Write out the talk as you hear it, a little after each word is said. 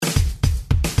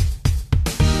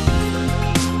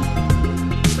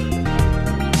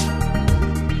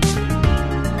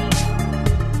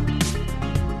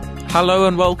Hello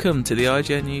and welcome to the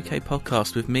IGN UK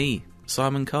podcast with me,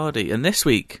 Simon Cardy. And this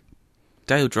week,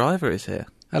 Dale Driver is here.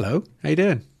 Hello, how you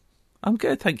doing? I'm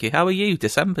good, thank you. How are you?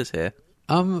 December's here.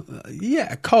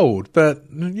 Yeah, cold, but,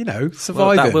 you know,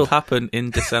 surviving. Well, that will happen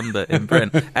in December in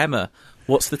Britain. Emma,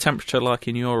 what's the temperature like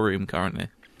in your room currently?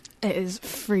 It is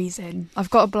freezing. I've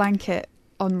got a blanket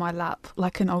on my lap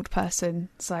like an old person,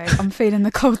 so I'm feeling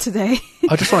the cold today.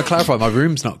 I just want to clarify, my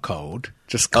room's not cold,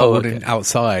 just cold and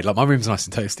outside. Like, my room's nice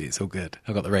and toasty, it's all good.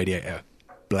 I've got the radiator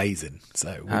blazing,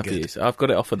 so we're good. So I've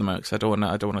got it off at the moment because I don't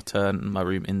want to turn my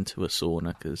room into a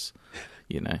sauna because,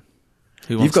 you know,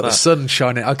 who wants You've got that? the sun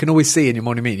shining. I can always see in your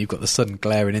morning meeting, you've got the sun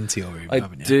glaring into your room,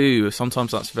 haven't you? I do.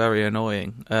 Sometimes that's very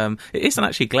annoying. It isn't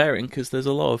actually glaring because there's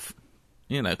a lot of,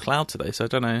 you know, cloud today, so I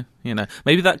don't know, you know.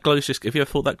 Maybe that glow's just... Have you ever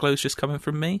thought that glow's just coming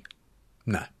from me?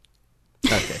 No.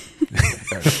 Okay.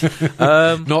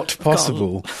 Not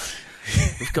possible.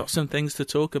 We've got some things to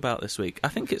talk about this week. I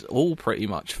think it's all pretty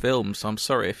much films, so I'm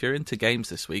sorry if you're into games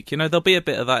this week. You know, there'll be a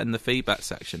bit of that in the feedback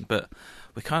section, but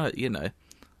we kind of, you know,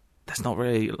 there's not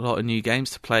really a lot of new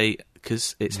games to play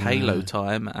because it's Halo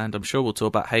time, and I'm sure we'll talk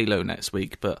about Halo next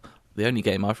week, but the only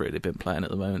game I've really been playing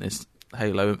at the moment is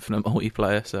Halo Infinite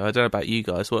multiplayer, so I don't know about you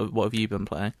guys. What have you been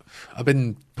playing? I've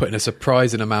been putting a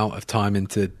surprising amount of time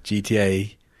into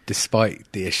GTA, despite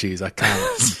the issues. I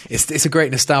can't. It's a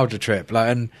great nostalgia trip. Like,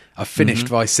 and I've finished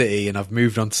Vice City and I've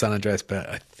moved on to San Andreas, but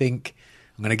I think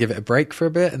I'm going to give it a break for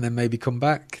a bit and then maybe come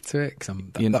back to it because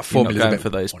that formula's not going a bit for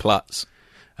those plats.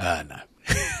 No.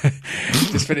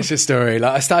 Just finish the story.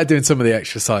 Like, I started doing some of the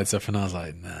extra side stuff and I was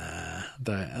like, nah. I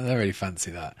don't really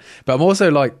fancy that. But I'm also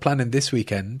like planning this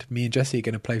weekend, me and Jesse are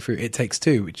going to play through It Takes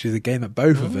Two, which is a game that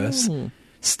both of us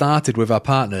started with our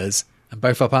partners, and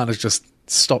both our partners just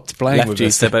stopped playing with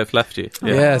us. They both left you.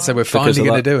 Yeah, so we're finally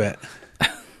going to do it.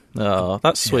 Oh,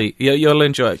 that's sweet. You'll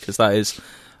enjoy it because that is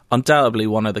undoubtedly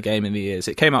one of the game of the years.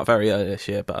 It came out very early this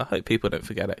year, but I hope people don't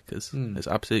forget it because it's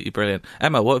absolutely brilliant.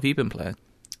 Emma, what have you been playing?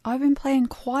 I've been playing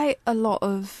quite a lot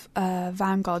of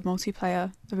Vanguard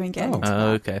multiplayer. I've been getting into that.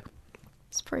 Okay.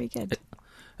 It's pretty good.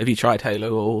 Have you tried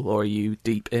Halo or are you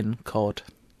deep in COD?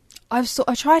 I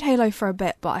tried Halo for a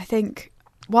bit, but I think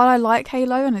while I like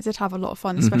Halo and I did have a lot of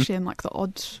fun, especially in like the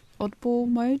oddball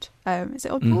mode. Is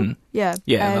it oddball? Yeah.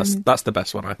 Yeah, that's the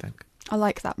best one, I think. I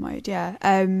like that mode. Yeah.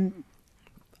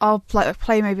 I'll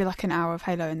play maybe like an hour of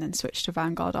Halo and then switch to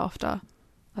Vanguard after.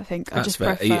 I think That's I just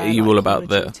fair. prefer. Are you all about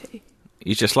the?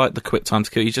 You just like the quick time to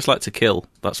kill. You just like to kill.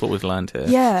 That's what we've learned here.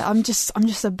 Yeah, I'm just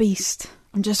a beast.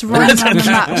 I'm just running around the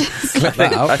map.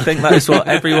 I think that is what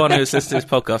everyone who's listened to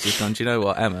this podcast has done. Do you know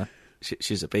what, Emma?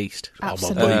 She's a beast.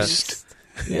 Absolute beast.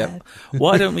 Yep.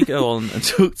 Why don't we go on and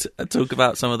talk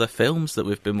about some of the films that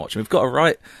we've been watching? We've got a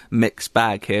right mixed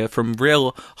bag here, from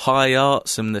real high art,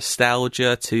 some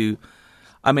nostalgia to,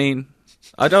 I mean,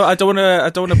 I don't want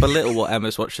to belittle what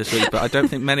Emma's watched this week, but I don't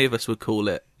think many of us would call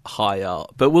it high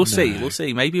art. But we'll see. We'll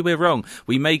see. Maybe we're wrong.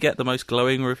 We may get the most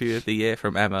glowing review of the year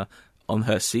from Emma on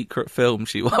her secret film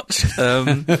she watched.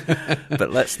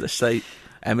 But let's just say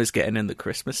Emma's getting in the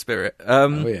Christmas spirit.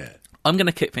 I'm going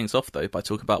to kick things off, though, by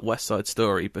talking about West Side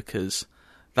Story, because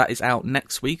that is out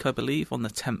next week, I believe, on the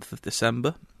 10th of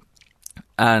December.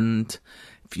 And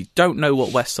if you don't know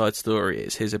what West Side Story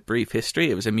is, here's a brief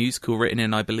history. It was a musical written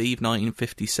in, I believe,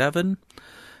 1957.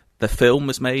 The film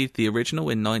was made, the original,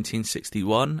 in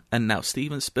 1961. And now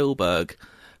Steven Spielberg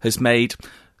has made,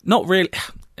 not really...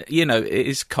 You know, it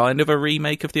is kind of a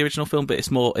remake of the original film, but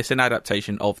it's an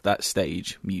adaptation of that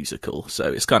stage musical.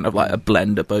 So it's kind of like a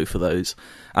blend of both of those.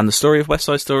 And the story of West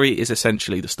Side Story is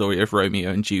essentially the story of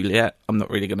Romeo and Juliet. I'm not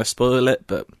really going to spoil it,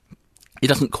 but it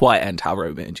doesn't quite end how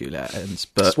Romeo and Juliet ends.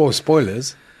 But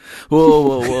spoilers.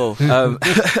 Whoa.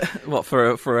 What for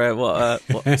a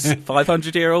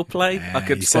 500-year-old play? Yeah, I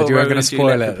could you spoil said you weren't Romeo going to and Juliet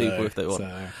spoil it for people though, if they want.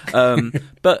 So.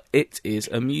 But it is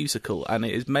a musical, and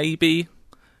it is maybe...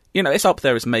 You know, it's up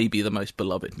there as maybe the most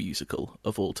beloved musical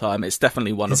of all time. It's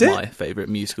definitely one of my favourite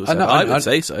musicals ever. I would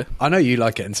say so. I know you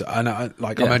like it, and so, I'm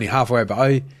only halfway, but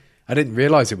I didn't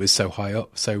realise it was so high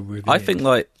up, so revered. I think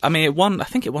it won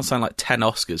something like 10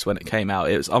 Oscars when it came out.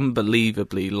 It was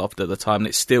unbelievably loved at the time, and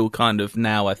it's still kind of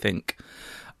now, I think,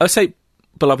 I would say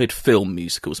beloved film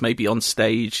musicals. Maybe on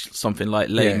stage, something like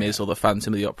Les Mis or The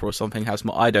Phantom of the Opera or something has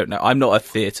more. I don't know. I'm not a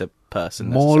theatre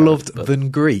person. More loved than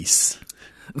Grease.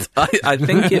 I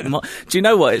think it might. Do you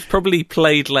know what? It's probably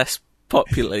played less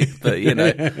popularly, but you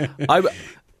know,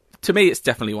 to me, it's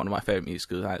definitely one of my favourite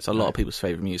musicals. It's a lot of people's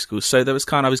favourite musicals. So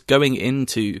I was going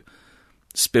into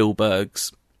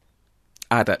Spielberg's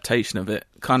adaptation of it.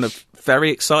 Kind of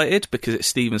very excited because it's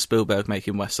Steven Spielberg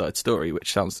making West Side Story,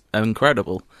 which sounds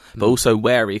incredible, but also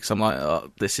wary because I'm like,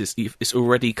 oh, it's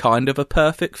already kind of a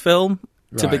perfect film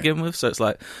to begin with, so it's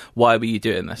like, why were you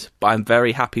doing this? But I'm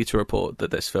very happy to report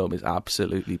that this film is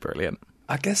absolutely brilliant.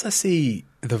 I guess I see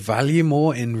the value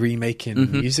more in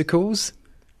remaking musicals.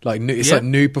 Like like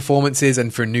new performances,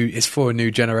 and it's for a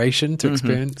new generation to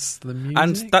experience the music.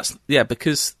 And that's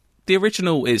because the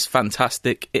original is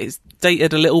fantastic. It's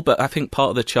dated a little, but I think part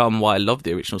of the charm why I love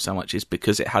the original so much is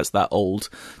because it has that old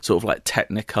sort of like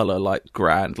Technicolor, like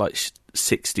grand, like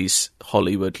 60s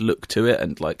Hollywood look to it,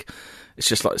 and like it's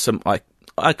just like some like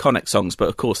iconic songs, but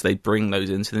of course they bring those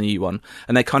into the new one,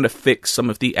 and they kind of fix some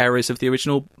of the errors of the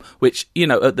original, which, you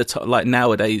know, at the time, like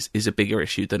nowadays, is a bigger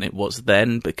issue than it was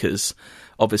then, because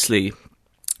obviously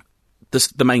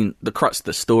the crux of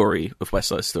the story of West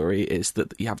Side Story is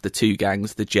that you have the two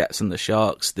gangs, the Jets and the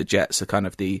Sharks. The Jets are kind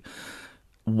of the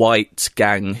white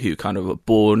gang who kind of were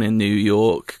born in New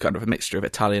York, kind of a mixture of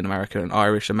Italian American and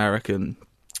Irish American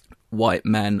white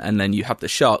men, and then you have the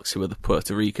Sharks, who are the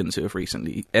Puerto Ricans who have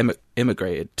recently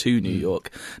immigrated to New York,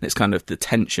 and it's kind of the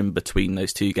tension between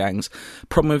those two gangs.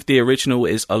 Problem with the original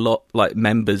is a lot like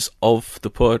members of the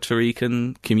Puerto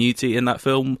Rican community in that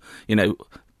film, you know,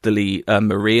 the lead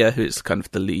Maria, who is kind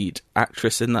of the lead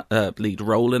actress in that lead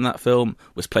role in that film,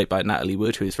 was played by Natalie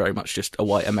Wood, who is very much just a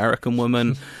white American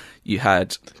woman. You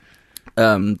had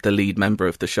the lead member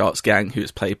of the Sharks gang, who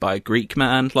is played by a Greek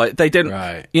man. Like, they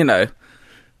didn't, you know.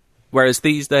 Whereas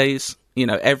these days, you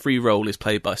know, every role is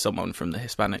played by someone from the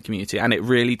Hispanic community, and it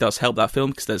really does help that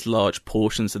film, because there's large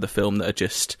portions of the film that are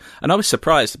just, and I was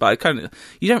surprised about it.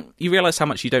 You realise how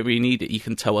much you don't really need it. You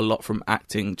can tell a lot from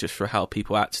acting, just for how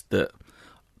people act, that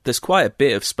there's quite a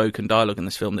bit of spoken dialogue in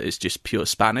this film that is just pure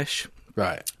Spanish.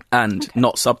 Right. And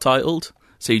not subtitled.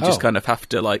 So you just kind of have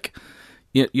to, like,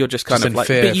 you're just kind of like,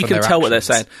 but you can tell what they're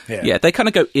saying. Yeah, they kind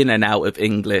of go in and out of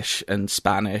English and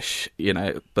Spanish, you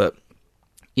know, but,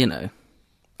 you know,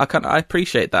 I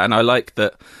appreciate that, and I like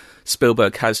that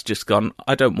Spielberg has just gone,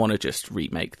 I don't want to just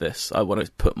remake this, I want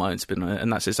to put my own spin on it,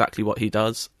 and that's exactly what he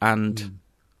does. And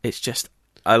it's just,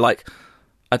 I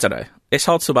don't know, it's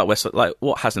hard to talk about West Side, like,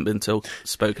 what hasn't been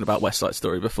spoken about West Side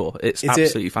Story before. It's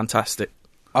absolutely fantastic.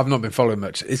 I've not been following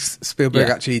much. Is Spielberg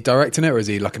actually directing it, or is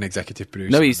he like an executive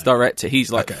producer? No, he's director.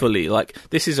 He's like fully, like,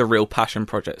 this is a real passion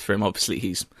project for him. Obviously,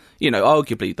 he's, you know,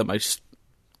 arguably the most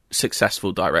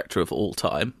successful director of all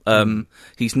time.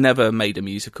 He's never made a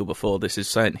musical before. This is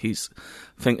something I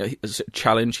think it's a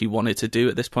challenge he wanted to do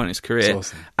at this point in his career.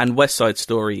 Awesome. And West Side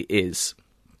Story is,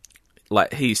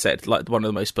 like he said, like one of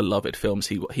the most beloved films.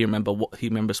 He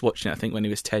remembers watching it, I think, when he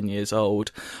was 10 years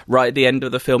old. Right at the end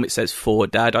of the film, it says "For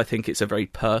Dad." I think it's a very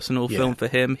personal film for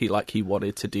him. He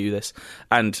wanted to do this,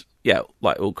 and yeah,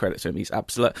 like, all credit to him. He's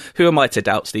absolute. Who am I to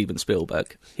doubt Steven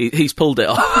Spielberg? He's pulled it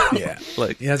off. Yeah,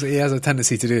 like he has a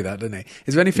tendency to do that, doesn't he?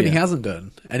 Is there anything he hasn't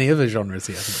done? Any other genres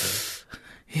he hasn't done?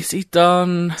 Has he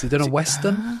done? Has he done a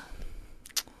western?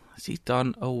 Has he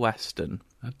done a western?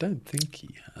 I don't think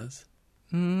he has.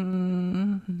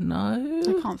 No,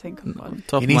 I can't think of one.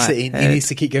 He needs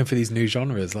to keep going for these new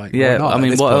genres. Like, yeah, I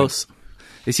mean, what else?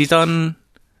 Has he done?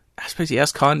 I suppose he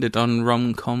has kind of done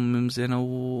rom-coms in a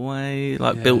way,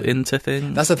 like built into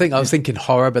things. That's the thing. I was thinking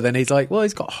horror, but then he's like, well,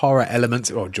 he's got horror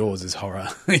elements. Or Jaws is horror,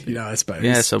 you know, I suppose.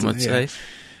 Yeah, some would say.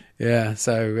 Yeah,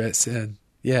 so it's I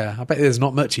bet there's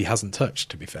not much he hasn't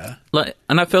touched, to be fair. Like,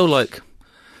 and I feel like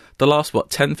the last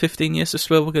 10, 15 years of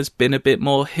Spielberg has been a bit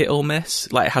more hit or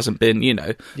miss. Like, it hasn't been, you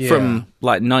know, from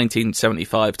like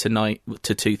 1975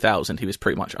 to 2000, he was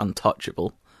pretty much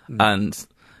untouchable, and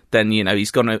then, you know,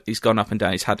 he's gone up and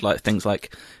down. He's had like things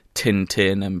like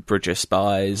Tintin and Bridge of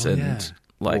Spies,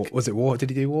 like, was it War?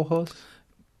 Did he do War Horse?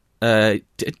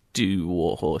 Did do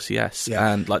War Horse, yes,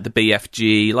 and like the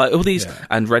BFG, like all these,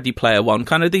 and Ready Player One,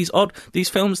 kind of these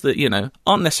films that, you know,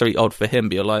 aren't necessarily odd for him,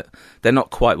 but you're like, they're not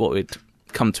quite what we'd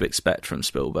come to expect from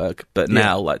Spielberg. But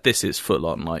now, like, this is full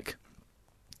on, like,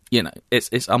 you know,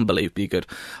 it's unbelievably good.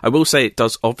 I will say it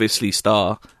does obviously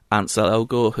star Ansel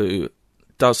Elgort, who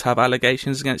does have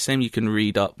allegations against him. You can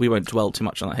read up. We won't dwell too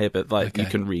much on that here, but like, you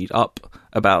can read up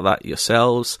about that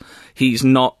yourselves. He's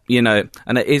not, you know,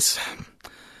 and it is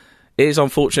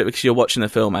unfortunate, because you're watching the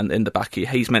film and in the back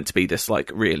he's meant to be this like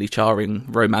really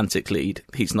charming romantic lead.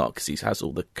 He's not, because he has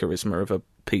all the charisma of a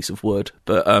piece of wood.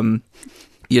 But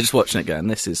you're just watching it going,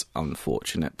 this is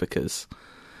unfortunate, because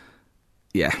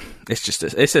it's just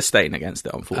it's a stain against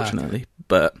it, unfortunately.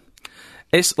 But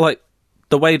it's like,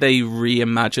 the way they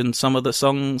reimagined some of the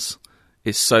songs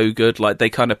is so good. Like, they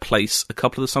kind of place a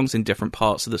couple of the songs in different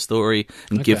parts of the story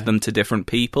and give them to different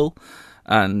people.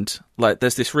 And like,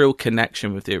 there's this real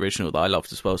connection with the original that I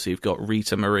loved as well. So you've got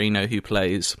Rita Moreno, who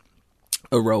plays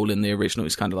a role in the original.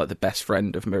 Who's kind of like the best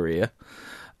friend of Maria,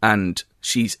 and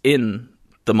she's in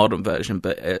the modern version,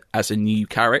 but as a new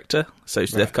character. So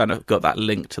they've kind of got that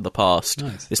link to the past.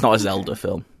 Nice. It's not a Zelda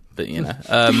film, but you know,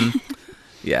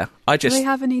 yeah. Do they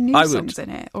have any new songs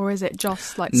in it, or is it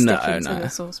just like sticking to the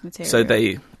source material? So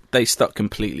they stuck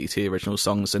completely to the original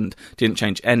songs and didn't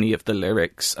change any of the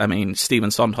lyrics. I mean, Stephen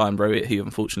Sondheim wrote it, who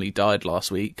unfortunately died last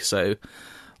week. So,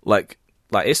 like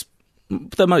it's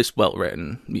the most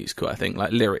well-written musical, I think,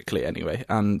 like lyrically anyway.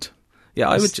 And yeah,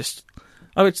 I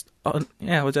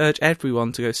would urge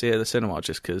everyone to go see it at the cinema,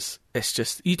 just because it's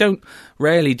just,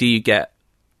 rarely do you get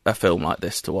a film like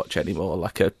this to watch anymore,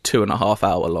 like a 2.5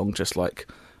 hour long, just like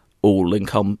all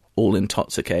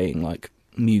intoxicating, like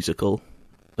musical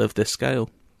of this scale.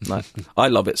 Like, I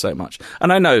love it so much.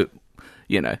 And I know,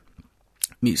 you know,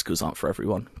 musicals aren't for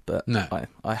everyone, but no.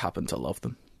 I happen to love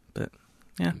them. But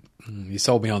yeah. You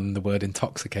sold me on the word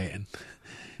intoxicating.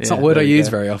 It's not a word I use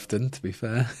very often, to be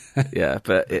fair. Yeah,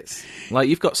 but it's like,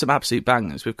 you've got some absolute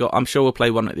bangers. I'm sure we'll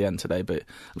play one at the end today, but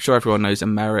I'm sure everyone knows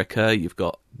America. You've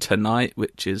got Tonight,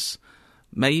 which is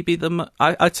maybe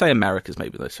I'd say America's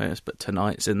maybe the most famous, but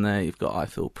Tonight's in there. You've got I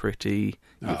Feel Pretty.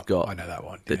 You've got I know that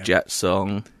one. The Jet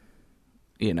Song.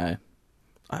 You know,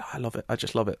 I love it. I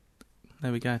just love it.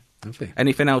 There we go. Lovely.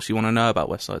 Anything else you want to know about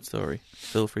West Side Story?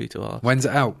 Feel free to ask. When's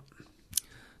it out?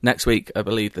 Next week, I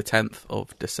believe the 10th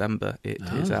of December, it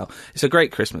is out. It's a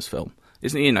great Christmas film,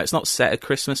 isn't it? You know, it's not set at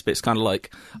Christmas, but it's kind of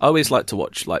like, I always like to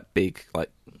watch like big like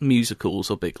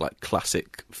musicals or big like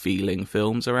classic feeling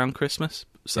films around Christmas.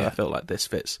 So I feel like this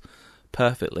fits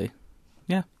perfectly.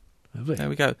 Yeah. Lovely. There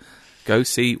we go. Go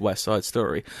see West Side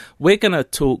Story. We're going to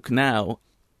talk now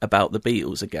about the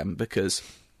Beatles again, because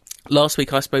last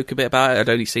week I spoke a bit about it. I'd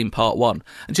only seen part one.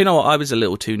 And do you know what? I was a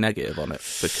little too negative on it,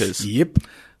 because... Yep.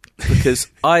 Because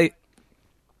I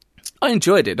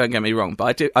enjoyed it, don't get me wrong,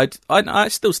 but I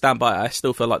still stand by it. I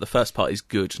still feel like the first part is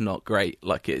good, not great.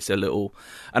 Like, it's a little...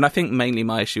 And I think mainly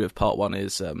my issue with part one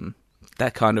is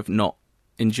they're kind of not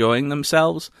enjoying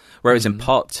themselves, whereas in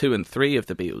part 2 and 3 of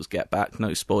the Beatles Get Back,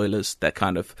 no spoilers, they're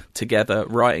kind of together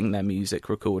writing their music,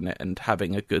 recording it, and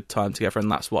having a good time together, and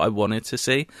that's what I wanted to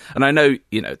see. And I know,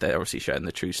 you know, they're obviously showing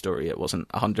the true story. It wasn't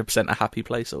 100% a happy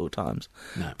place at all times.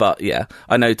 No. But yeah,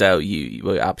 I know, Dale, you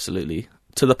were absolutely,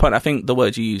 to the point, I think the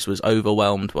word you used was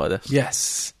overwhelmed by this.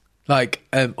 Yes. Like,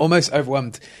 almost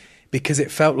overwhelmed, because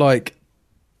it felt like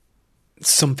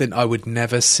something I would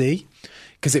never see.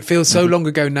 Because it feels so long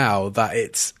ago now that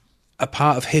it's a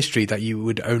part of history that you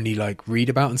would only like read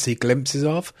about and see glimpses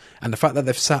of. And the fact that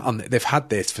they've had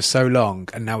this for so long,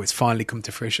 and now it's finally come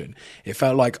to fruition. It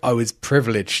felt like I was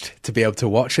privileged to be able to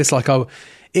watch this. Like,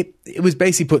 it was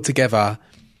basically put together.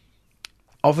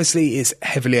 Obviously, it's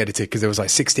heavily edited because there was like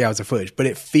 60 hours of footage, but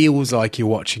it feels like you're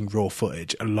watching raw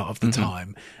footage a lot of the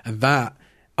time. And that,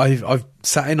 I've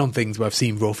sat in on things where I've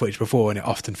seen raw footage before, and it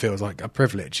often feels like a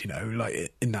privilege, you know,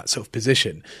 like in that sort of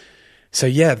position. So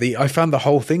yeah, I found the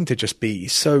whole thing to just be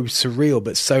so surreal,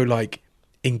 but so like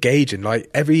engaging. Like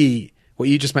what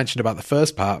you just mentioned about the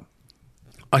first part,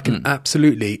 I can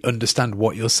absolutely understand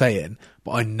what you're saying,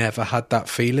 but I never had that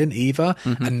feeling either.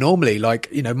 And normally, like,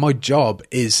 you know, my job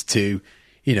is to,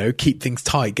 you know, keep things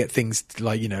tight, get things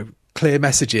like, you know, clear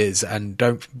messages, and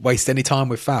don't waste any time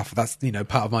with faff. That's, you know,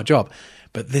 part of my job.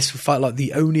 But this felt like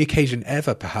the only occasion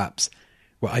ever, perhaps,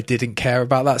 where I didn't care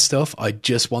about that stuff. I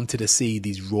just wanted to see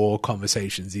these raw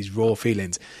conversations, these raw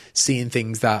feelings, seeing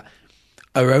things that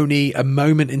are only a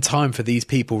moment in time for these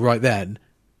people right then,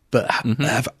 but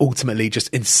have ultimately just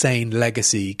insane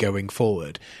legacy going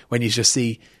forward. When you just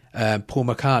see Paul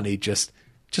McCartney just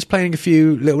playing a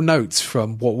few little notes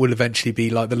from what will eventually be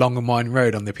like the Long and Winding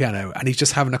Road on the piano, and he's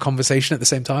just having a conversation at the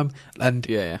same time. And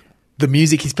the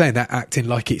music he's playing, they're acting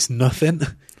like it's nothing.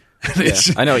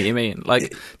 I know what you mean.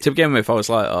 Like, to begin with, I was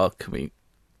like, oh, can we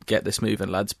get this moving,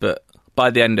 lads? But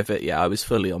by the end of it, I was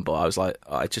fully on board. I was like,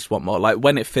 I just want more. Like,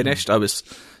 when it finished, I was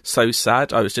so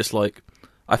sad. I was just like,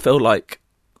 I feel like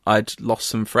I'd lost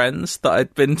some friends that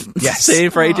I'd been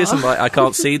seeing for ages, and like, I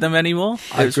can't see them anymore.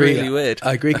 It was really weird.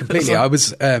 I agree completely. I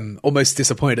was almost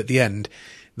disappointed at the end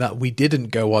that we didn't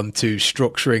go on to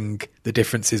structuring the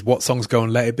differences, what songs go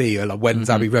on Let It Be, or like when's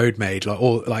Abbey Road made, like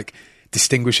all like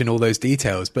distinguishing all those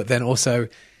details. But then also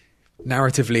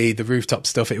narratively, the Rooftop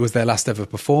stuff, it was their last ever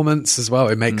performance as well.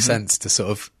 It makes sense to sort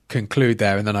of conclude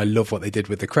there. And then I love what they did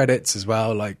with the credits as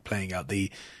well, like playing out the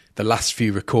last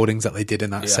few recordings that they did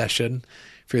in that session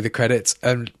through the credits.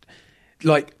 And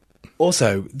like,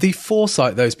 also the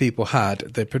foresight those people had,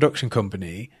 the production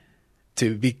company,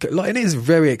 to be like, and it is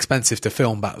very expensive to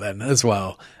film back then as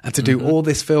well, and to do all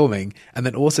this filming and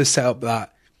then also set up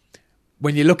that,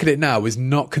 when you look at it now, is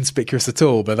not conspicuous at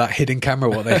all, but that hidden camera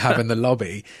what they have in the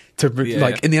lobby to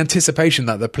in the anticipation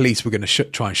that the police were going to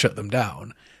try and shut them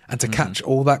down, and to catch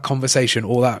all that conversation,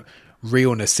 all that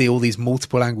realness, see all these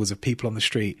multiple angles of people on the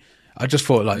street. I just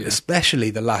thought, like,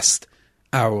 especially the last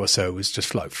hour or so was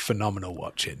just like phenomenal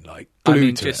watching, like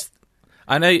glued to it.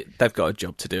 I know they've got a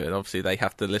job to do, and obviously they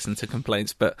have to listen to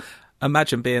complaints, but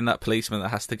imagine being that policeman that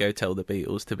has to go tell the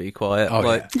Beatles to be quiet.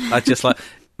 I just like,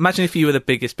 imagine if you were the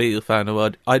biggest Beatles fan in the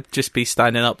world. I'd just be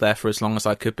standing up there for as long as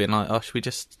I could, being like, "Oh, should we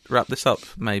just wrap this up,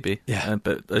 maybe?" Yeah.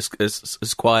 But as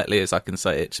quietly as I can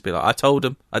say it, just be like, "I told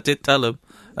them, I did tell them."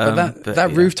 But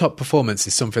that rooftop performance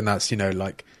is something that's, you know,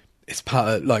 like, it's part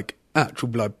of like actual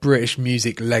like British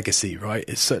music legacy, right?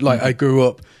 It's so, like I grew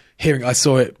up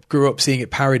seeing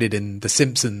it parodied in The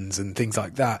Simpsons and things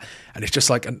like that, and it's just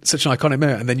like such an iconic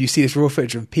moment. And then you see this raw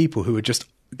footage of people who are just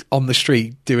on the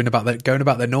street going about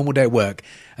their normal day at work,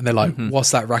 and they're like,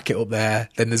 "What's that racket up there?"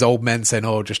 Then there's old men saying,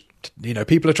 "Oh, just, you know,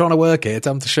 people are trying to work here.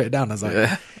 Tell them to shut it down." I was like,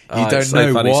 you don't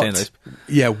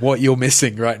know what you're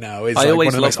missing right now. It's like one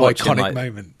of those iconic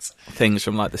moments. Things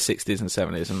from like the 60s and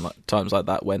 70s and like times like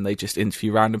that when they just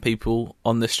interview random people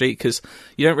on the street, because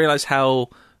you don't realise how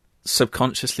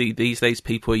subconsciously these days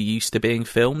people are used to being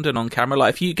filmed and on camera.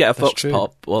 Like, if you get a Vox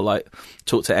Pop or like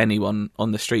talk to anyone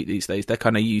on the street these days, they're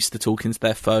kind of used to talking to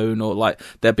their phone, or like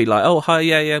they'll be like, "Oh, hi,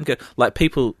 yeah, I'm good." Like,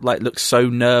 people like look so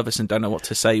nervous and don't know what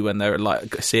to say when they're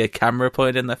like see a camera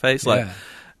pointed in their face. Like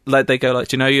they go like,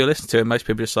 "Do you know who you're listening to?" And most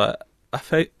people are just like, "I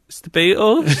think it's the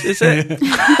Beatles, is it?"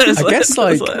 I guess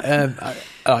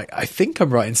I think I'm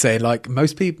right in saying, like,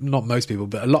 not most people,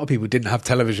 but a lot of people didn't have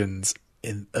televisions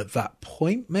at that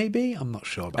point. Maybe, I'm not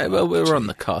sure about well, that. we were on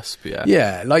the cusp,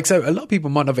 yeah, like, so a lot of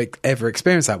people might not have ever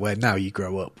experienced that, where now you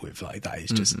grow up with like that.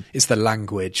 It's just it's the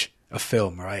language of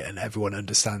film, right? And everyone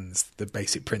understands the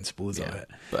basic principles of it.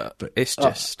 But it's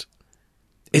just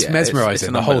it's mesmerizing,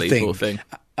 it's the whole thing.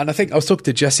 And I think I was talking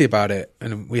to Jesse about it,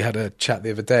 and we had a chat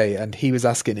the other day, and he was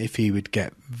asking if he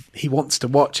wants to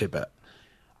watch it, but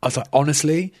I was like,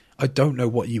 honestly, I don't know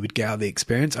what you would get out of the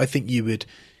experience. I think you would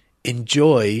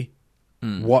enjoy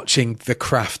watching the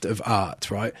craft of art,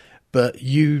 right? But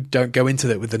you don't go into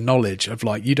it with the knowledge of,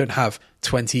 like, you don't have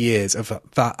 20 years of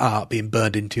that art being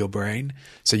burned into your brain.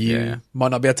 So you might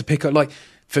not be able to pick up, like,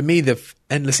 for me, the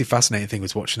endlessly fascinating thing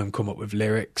was watching them come up with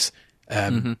lyrics,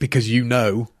 because you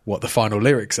know what the final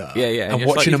lyrics are. Yeah. And watching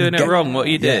watching like, them doing it wrong, what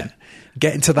you did. Yeah,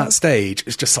 getting to that stage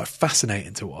is just like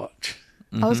fascinating to watch.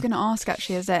 I was going to ask,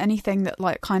 actually, is there anything that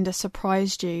like kind of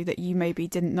surprised you that you maybe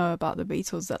didn't know about the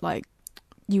Beatles that like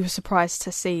you were surprised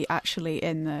to see actually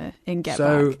in Get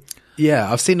Back?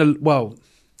 Yeah, I've seen a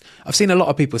lot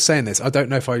of people saying this. I don't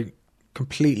know if I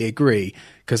completely agree,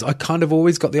 because I kind of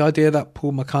always got the idea that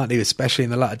Paul McCartney, especially in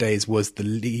the latter days, was the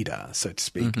leader, so to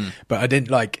speak. But I didn't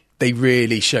like, they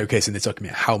really showcase in this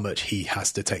document how much he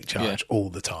has to take charge all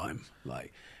the time.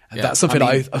 Like, and that's something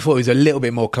I thought was a little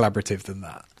bit more collaborative than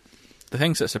that. The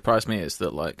things that surprised me is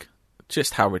that, like,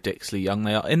 just how ridiculously young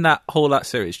they are. In that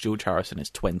series, George Harrison is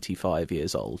 25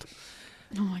 years old.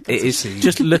 Oh my God, it is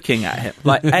just looking at him.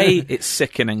 Like, it's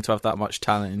sickening to have that much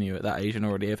talent in you at that age and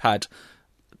already have had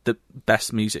the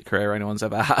best music career anyone's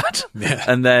ever had. Yeah.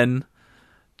 And then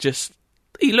just,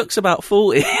 he looks about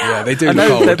 40. Yeah, they do look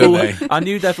old, don't they?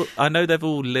 I know they've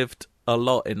all lived a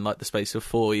lot in, like, the space of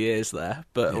 4 years there,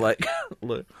 but, like,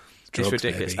 look, it's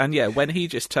ridiculous. Maybe. And when he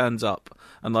just turns up,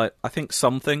 and, like, I think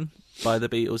Something by the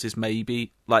Beatles is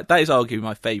maybe, like, that is arguably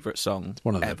my favourite song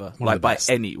ever, like, by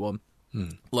anyone.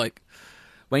 Like,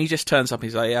 when he just turns up,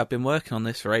 he's like, "Yeah, I've been working on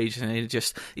this for ages," and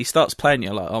he starts playing,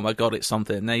 you're like, "Oh my God, it's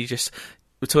Something." And then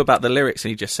we talk about the lyrics, and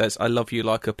he just says, "I love you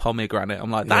like a pomegranate."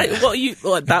 I'm like, what are you,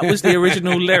 like, that was the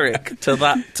original lyric to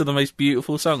the most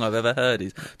beautiful song I've ever heard.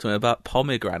 He's talking about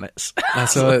pomegranates.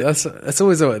 That's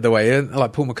always the way.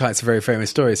 Like, Paul McCartney, it's a very famous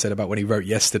story, said about when he wrote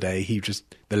Yesterday,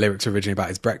 the lyrics were originally about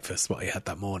his breakfast, what he had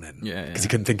that morning. Yeah. Because he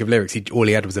couldn't think of lyrics. All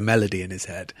he had was a melody in his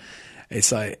head.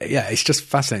 It's like, it's just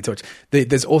fascinating to watch.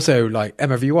 There's also, like,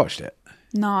 Emma, have you watched it?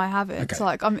 No, I haven't. Okay. So,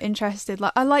 like, I'm interested.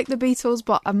 Like, I like the Beatles,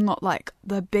 but I'm not like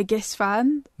the biggest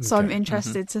fan. So I'm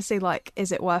interested to see, like,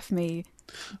 is it worth me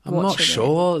watching? I'm not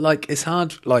sure. Like, it's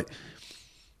hard. Like,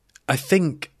 I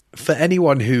think for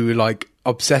anyone who, like,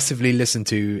 obsessively listened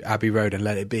to Abbey Road and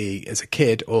Let It Be as a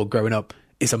kid or growing up,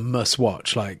 it's a must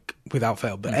watch, like, without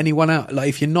fail. But anyone out, like,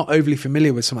 if you're not overly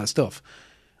familiar with some of that stuff,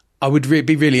 I would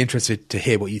be really interested to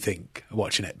hear what you think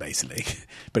watching it, basically.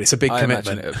 But it's a big commitment.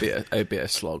 I imagine it would be a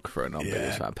slog for a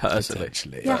non-Beatles fan,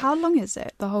 personally. Yeah, how long is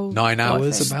it? The whole 9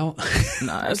 hours, about?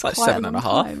 No, it's like quite 7.5.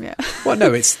 Time, yeah. Well,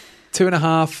 no, it's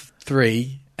 2.5,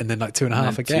 3, and then like 2.5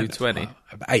 then again. 2:20.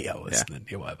 8 hours. Yeah. Then,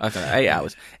 yeah, whatever. I don't know, 8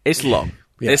 hours. It's long.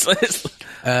 Yeah. It's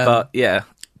but yeah.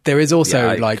 There is also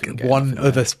Yeah, I like couldn't get one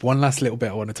enough of last little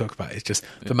bit I want to talk about. It's just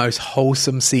the most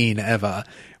wholesome scene ever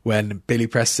when Billy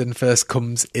Preston first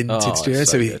comes into the studio.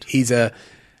 it's so good. He's a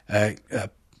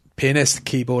pianist,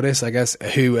 keyboardist, I guess,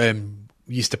 who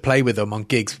used to play with them on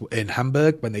gigs in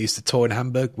Hamburg when they used to tour in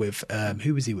Hamburg with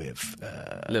who was he with?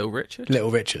 Little Richard. Little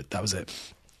Richard, that was it.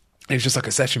 He was just like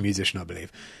a session musician, I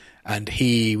believe. And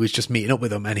he was just meeting up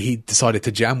with them and he decided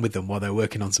to jam with them while they were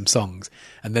working on some songs.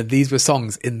 And then these were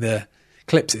songs in the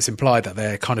clips, it's implied that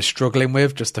they're kind of struggling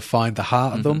with just to find the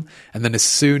heart of them. And then as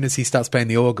soon as he starts playing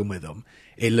the organ with them,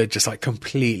 it just like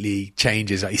completely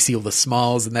changes. Like you see all the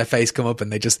smiles in their face come up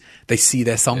and they see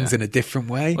their songs in a different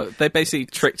way. Well, they basically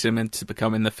tricked him into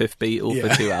becoming the fifth Beatle Yeah.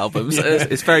 for 2 albums. Yeah.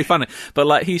 It's very funny. But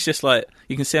like he's just like,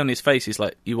 you can see on his face, he's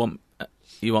like, you want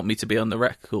me to be on the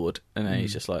record? And then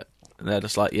he's just like, and they're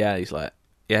just like, yeah. He's like,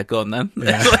 yeah, go on then.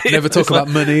 Yeah. Like, Never talk it's about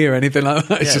like, money or anything like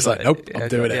that. It's yeah, just like, nope, yeah, I'm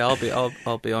doing it. Yeah,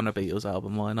 I'll be on a Beatles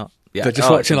album. Why not? Yeah, But just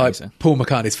it's watching like amazing. Paul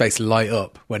McCartney's face light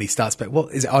up when he starts playing.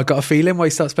 What is it? I Got a Feeling where he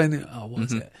starts playing. What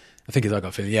is it? I think it's I Got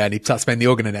a Feeling. Yeah, and he starts playing the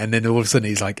organ in it, and then all of a sudden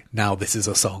he's like, now this is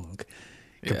a song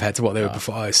compared to what they were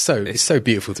before. Oh, it's so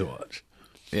beautiful to watch.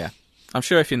 Yeah, I'm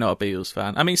sure if you're not a Beatles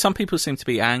fan, I mean, some people seem to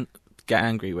be get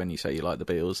angry when you say you like the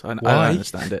Beatles. I don't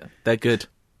understand it. They're good.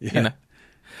 Yeah. You know.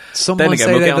 Someone Then again,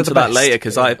 say we'll they're get onto the that best. later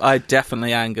because I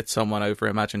definitely angered someone over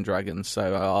Imagine Dragons,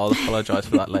 so I'll apologise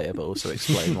for that later, but also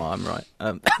explain why I'm right.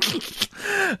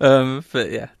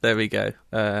 But yeah, there we go.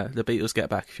 The Beatles Get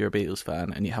Back. If you're a Beatles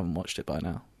fan and you haven't watched it by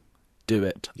now, do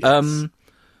it. Yes. Do you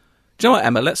know what,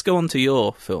 Emma? Let's go on to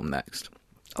your film next.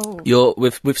 Oh,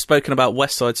 We've spoken about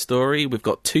West Side Story. We've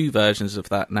got 2 versions of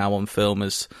that now on film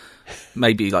as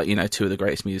maybe 2 of the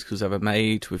greatest musicals ever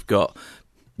made. We've got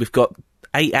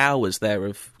 8 hours there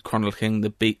of chronicling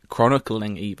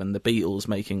even the Beatles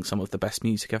making some of the best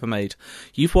music ever made.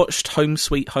 You've watched Home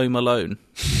Sweet Home Alone.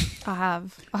 I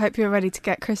have. I hope you're ready to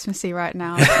get Christmassy right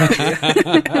now.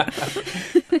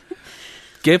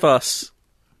 Give us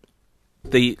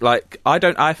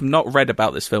I've not read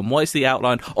about this film. What is the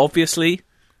outline? Obviously,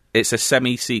 it's a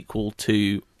semi-sequel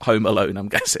to Home Alone, I'm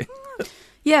guessing.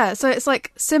 Yeah, so it's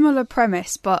like similar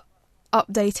premise, but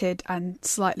updated and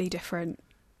slightly different.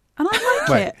 And I like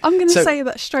Wait, it. I'm going to so say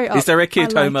that straight up. Is there a kid I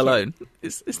like Home it. Alone?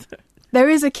 Is there? There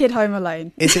is a kid Home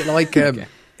Alone. Is it like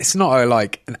it's not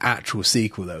an actual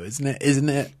sequel though, isn't it? Isn't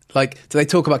it? Like, do they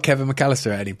talk about Kevin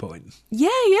McAllister at any point?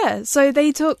 Yeah. So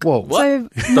they took... Whoa, what? So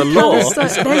The lore?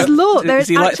 McAllister- There's lore. There's Is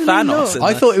he like actually Thanos? lore.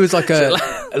 I thought it was like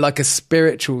a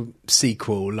spiritual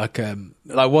sequel, like one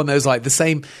that was like the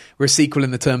same. We're a sequel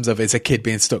in the terms of it's a kid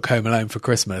being stuck home alone for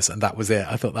Christmas, and that was it.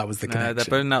 I thought that was the No, connection. they're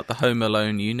burning out the Home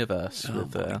Alone universe. Oh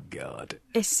with, my god!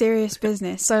 It's serious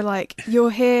business. So like you'll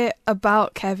hear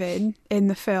about Kevin in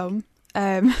the film.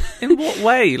 In what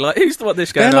way? Like, who's the what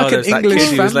this guy? They're like an there's that English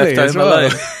kid who was family left as home well.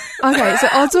 alone. Okay, so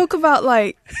I'll talk about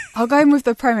I'll go in with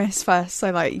the premise first.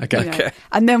 So Okay.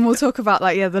 and then we'll talk about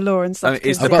the law and stuff. I mean,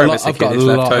 is 'cause the I've got, premise I've a got kid a who's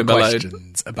left lot of home alone?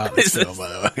 questions about this film, by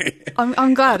the way.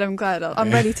 I'm glad.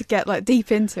 I'm ready to get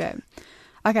deep into it.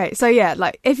 Okay, so yeah,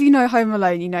 if you know Home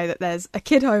Alone, you know that there's a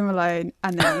kid home alone,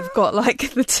 and then you've got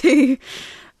the 2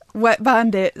 wet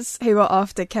bandits who are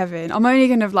after Kevin. I'm only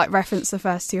going to reference the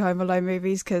first 2 Home Alone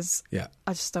movies because Yeah.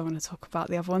 I just don't want to talk about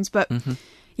the other ones. But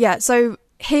yeah, so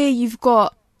here you've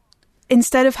got,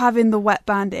 instead of having the wet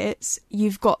bandits,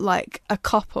 you've got a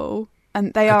couple,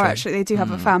 and they are Okay. they do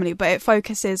have a family, but it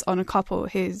focuses on a couple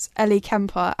who's Ellie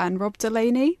Kemper and Rob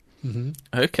Delaney.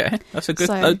 Okay, that's a good.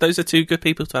 So- Those are 2 good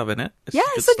people to have in it. Yeah, a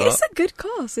good it's a start. good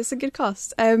cast. It's a good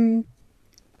cast.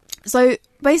 So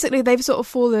basically, they've sort of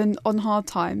fallen on hard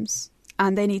times,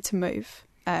 and they need to move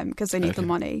because they need the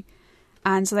money,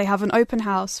 and so they have an open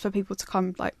house for people to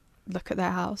come look at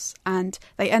their house, and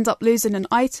they end up losing an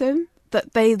item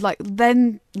that they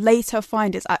then later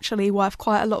find is actually worth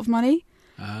quite a lot of money.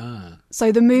 Ah,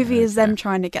 So the movie is them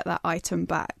trying to get that item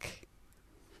back,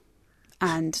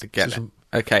 and To get it.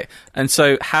 Okay, and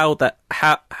so how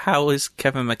is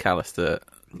Kevin McAllister?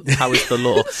 How is the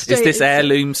law? Is Straight this into-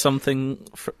 heirloom something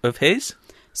of his?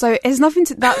 so it's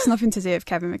that's nothing to do with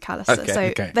Kevin McAllister. Okay, So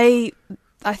okay.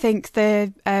 I think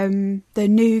the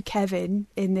new Kevin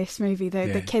in this movie, the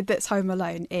Yeah. kid that's home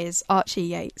alone, is Archie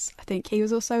Yates. I think he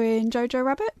was also in Jojo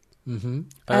Rabbit.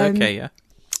 Okay, yeah.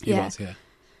 he Yeah. was, yeah.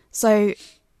 So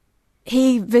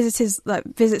he visits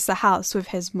the house with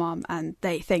his mum, and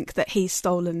they think that he's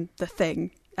stolen the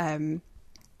thing.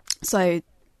 So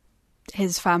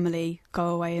his family go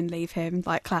away and leave him,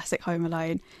 classic Home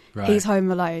Alone. Right. He's home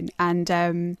alone, and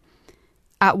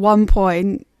at one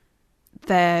point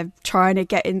they're trying to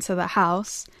get into the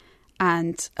house,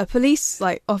 and a police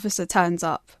officer turns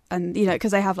up, and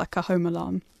because they have like a home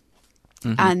alarm,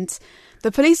 and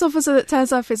the police officer that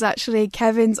turns up is actually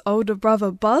Kevin's older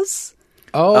brother Buzz.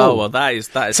 Oh, well, that is.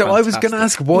 So fantastic. I was going to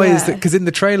ask, why is that? Because in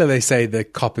the trailer they say the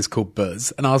cop is called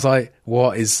Buzz, and I was like,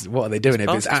 what are they doing? If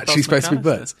it's actually supposed to be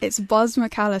Buzz, it's Buzz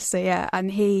McAllister, yeah,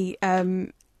 and he.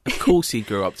 Of course, he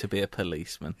grew up to be a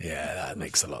policeman. Yeah, that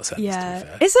makes a lot of sense. Yeah, to be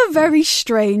fair. it's a very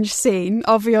strange scene.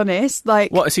 I'll be honest.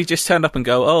 Like, What, does he just turn up and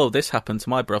go, "Oh, this happened to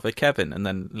my brother Kevin," and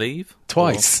then leave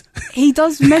Twice. he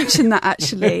does mention that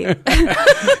actually,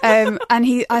 and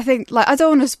I think I don't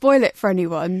want to spoil it for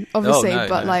anyone, obviously,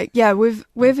 but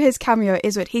with his cameo at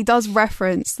Iswood, he does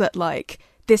reference that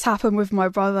this happened with my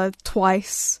brother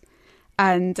twice,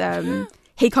 and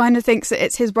he kind of thinks that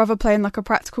it's his brother playing like a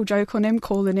practical joke on him,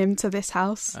 calling him to this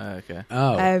house. Okay.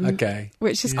 Oh, okay.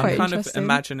 Which is quite I'm kind interesting. of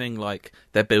imagining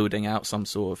they're building out some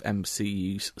sort of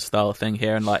MCU style thing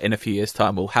here, and in a few years'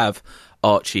 time we'll have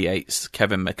Archie Yates,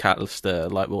 Kevin McAllister,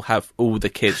 we'll have all the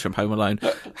kids from Home Alone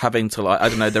having to I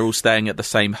don't know, they're all staying at the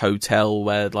same hotel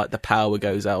where the power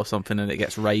goes out or something, and it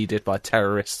gets raided by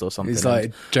terrorits or something. It's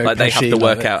like Joe they have Pesci, to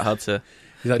work out how to.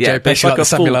 He's like Joe Pesci, like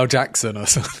Samuel L. Jackson or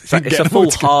something. It's a full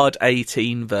hard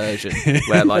 18 version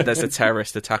where there's a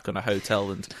terrorist attack on a hotel,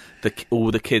 and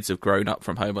all the kids have grown up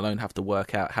from Home Alone have to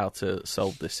work out how to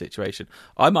solve this situation.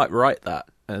 I might write that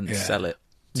and sell it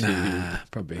to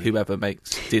probably whoever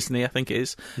makes Disney, I think it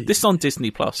is. This is on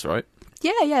Disney Plus, right?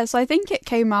 Yeah. So I think it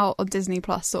came out on Disney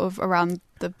Plus sort of around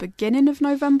the beginning of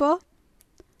November.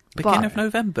 Beginning of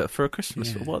November for a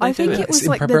Christmas. Yeah. What are they I think doing? it was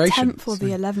in the preparation. 10th or the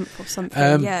 11th or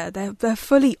something. Yeah, they're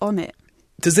fully on it.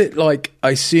 Does it I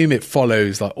assume it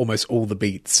follows almost all the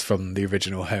beats from the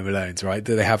original Home Alones, right?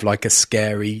 Do they have a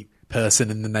scary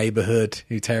person in the neighbourhood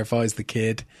who terrifies the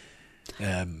kid?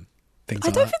 Things I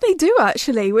don't think they do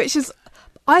actually, which is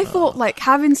I thought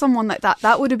having someone like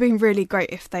that would have been really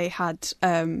great if they had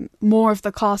more of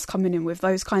the cast coming in with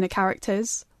those kind of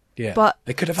characters. Yeah, but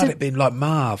they could have had it been like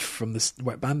Marv from the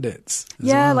Wet Bandits.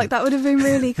 Yeah, well. that would have been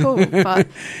really cool. But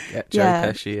Joe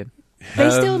Pesci in. They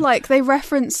still they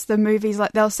reference the movies,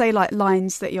 they'll say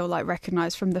lines that you'll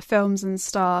recognise from the films and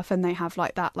stuff, and they have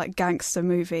that gangster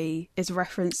movie is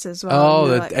referenced as well. Oh,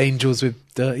 the Angels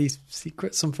with Dirty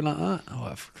Secrets, something like that.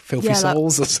 Oh, Filthy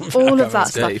Souls or something. All like of that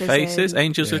stuff. Dirty Faces,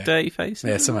 Angels with Dirty Faces.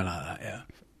 Yeah, something like that. Yeah.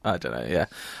 I don't know, yeah.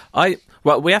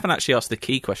 We haven't actually asked the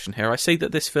key question here. I see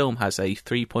that this film has a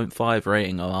 3.5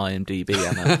 rating on IMDb,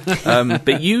 Anna.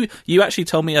 But you actually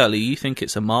told me earlier you think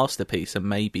it's a masterpiece and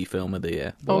maybe film of the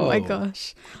year. Oh my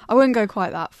gosh. I wouldn't go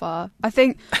quite that far. I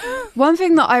think one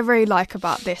thing that I really like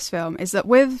about this film is that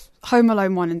with Home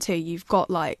Alone 1 and 2, you've got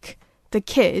the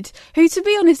kid, who to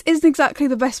be honest isn't exactly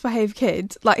the best behaved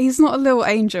kid. He's not a little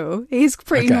angel. He's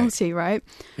pretty naughty, right?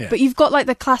 Yeah. But you've got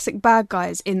the classic bad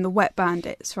guys in the Wet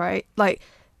Bandits, right?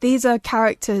 These are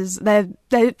characters, they're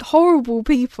horrible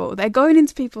people. They're going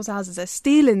into people's houses, they're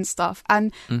stealing stuff,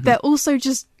 and they're also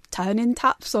just turning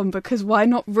taps on because why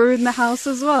not ruin the house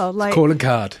as well? Calling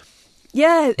card.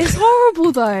 Yeah, it's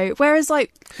horrible though. Whereas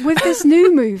with this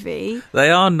new movie, they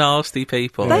are nasty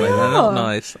people. They're not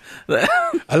nice.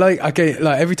 I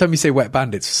every time you say Wet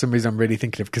Bandits, for some reason I'm really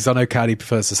thinking of, because I know Callie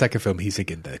prefers the second film, he's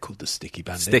thinking they're called the Sticky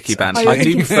Bandits. Sticky Bandits. I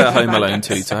do prefer Home Alone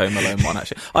 2 to Home Alone 1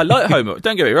 actually. I like Home Alone.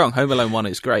 Don't get me wrong, Home Alone 1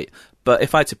 is great, but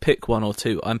if I had to pick one or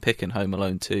two, I'm picking Home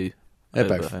Alone 2 They're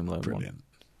over both Home Alone brilliant. 1.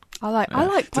 I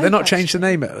like. Do they not change the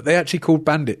name? They actually called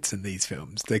bandits in these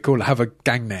films. They have a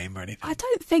gang name or anything. I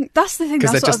don't think that's the thing.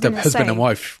 Because they're That's just what a I was husband gonna and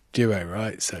wife duo,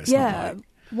 right? So it's not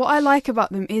what I like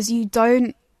about them is you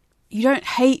don't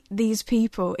hate these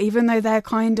people, even though they're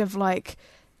kind of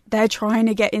they're trying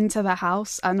to get into the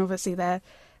house, and obviously they're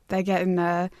getting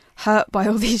hurt by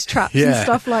all these traps and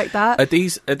stuff like that. Are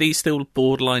these still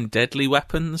borderline deadly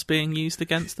weapons being used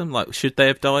against them? Should they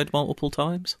have died multiple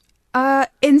times?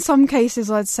 In some cases,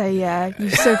 I'd say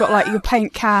you've still got your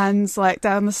paint cans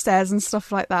down the stairs and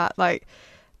stuff like that.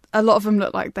 A lot of them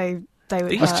look like they would.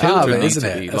 These hurt. children it, need isn't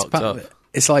to it? be That's locked part up. of it.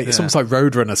 It's it's almost like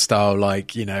Roadrunner style,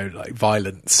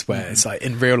 violence, where it's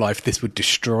in real life this would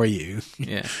destroy you.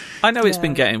 Yeah, I know it's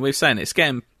been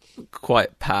getting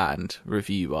quite panned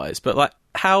review wise, but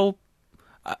how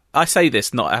I say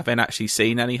this not having actually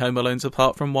seen any Home Alones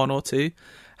apart from 1 or 2.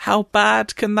 How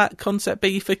bad can that concept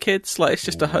be for kids?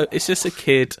 It's just a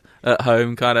kid at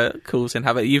home kind of causing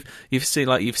havoc. You've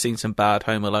seen some bad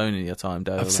Home Alone in your time,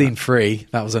 Dale. I've seen 3.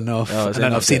 That was enough. Oh, and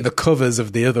then I've seen the covers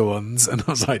of the other ones, and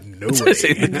I was like, no way.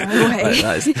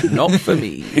 That is not for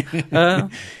me.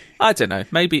 I don't know.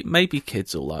 Maybe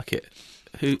kids will like it.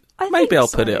 Maybe I'll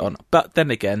put it on. But then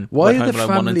again, Why when are Home the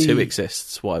Alone 1 and 2 family-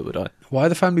 exists, why would I? Why are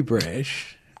the family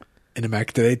British? in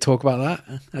America? Do they talk about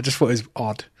that? I just thought it was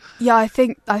odd. Yeah, I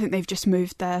think they've just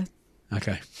moved there.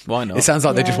 Okay. Why not? It sounds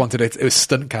like they Yeah. just wanted it. It was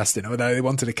stunt casting. Or they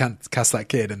wanted to cast that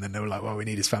kid, and then they were like, "Well, we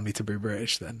need his family to be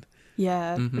British." Then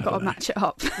Yeah, we've got to match it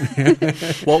up.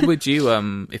 What would you,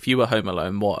 if you were home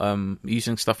alone, what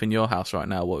using stuff in your house right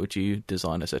now, what would you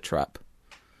design as a trap?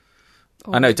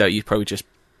 I know, don't you probably just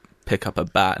pick up a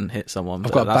bat and hit someone.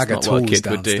 I've but got a that's bag of not what a tools kid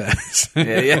would do. downstairs.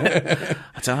 Yeah.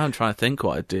 I don't know. I'm trying to think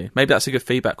what I'd do. Maybe that's a good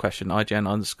feedback question.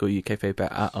 IGN_UK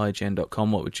feedback at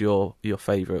IGN.com. What would your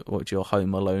favourite? What would your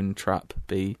home alone trap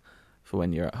be for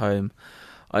when you're at home?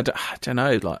 I don't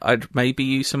know. Like, I'd maybe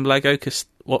use some Lego, because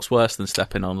what's worse than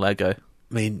stepping on Lego?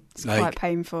 I mean, It's quite like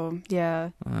painful. Yeah.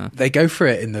 they go for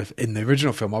it in the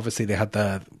original film. Obviously, they had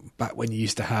back when you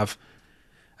used to have,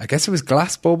 I guess it was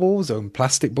glass baubles or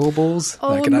plastic baubles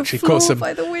Oh, that could on the actually floor cause some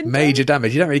by the window. major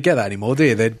damage. You don't really get that anymore, do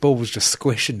you? The baubles just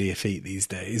squish into your feet these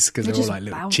days because They they're all just like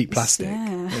little bounce, cheap plastic.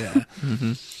 yeah.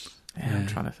 Yeah, I'm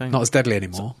trying to think. Not as deadly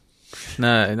anymore.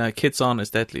 No, kids aren't as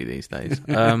deadly these days.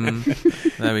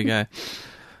 There we go.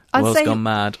 I'd World's say gone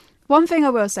mad. one thing I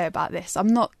will say about this, I'm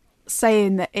not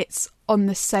saying that it's on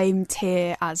the same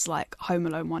tier as like Home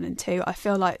Alone 1 and 2. I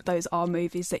feel like those are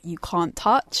movies that you can't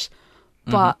touch.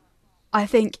 But I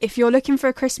think if you're looking for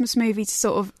a Christmas movie to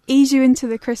sort of ease you into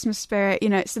the Christmas spirit, you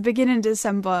know, it's the beginning of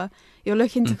December, you're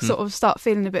looking to sort of start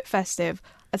feeling a bit festive,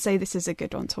 I'd say this is a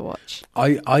good one to watch.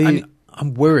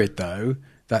 I'm worried though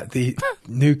that the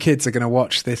new kids are going to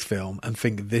watch this film and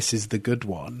think this is the good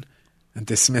one and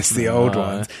dismiss the old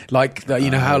ones. Like you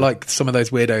know how like some of those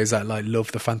weirdos that like love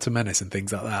the Phantom Menace and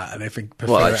things like that, and they think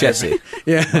prefer What, like it Jesse?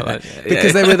 yeah,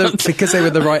 because they were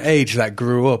the right age that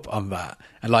grew up on that.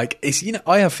 And like it's, you know,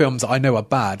 I have films that I know are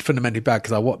bad, fundamentally bad,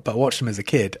 because I watched them as a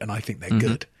kid and I think they're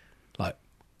good. Like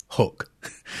Hook,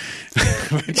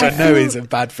 which I know is a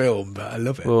bad film, but I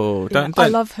love it. Oh, don't I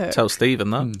love Hook. tell Stephen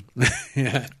that.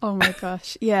 Yeah. Oh my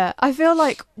gosh. Yeah. I feel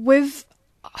like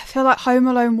Home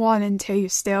Alone 1 and 2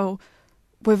 still,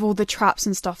 with all the traps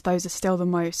and stuff, they're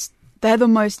the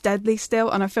most deadly still,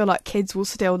 and I feel like kids will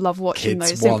still love watching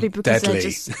Kids those simply want because deadly. they're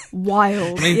just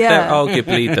wild. I mean, they're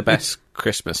arguably the best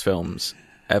Christmas films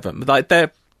ever. Like,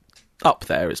 they're up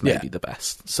there as maybe the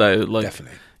best. So, like,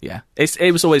 Definitely. yeah,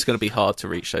 it was always going to be hard to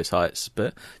reach those heights.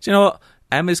 But do you know what?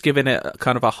 Emma's giving it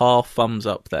kind of a half thumbs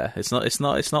up there. It's not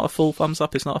a full thumbs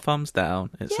up. It's not a thumbs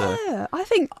down. It's I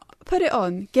think put it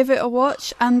on, give it a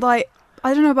watch, and like,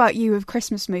 I don't know about you with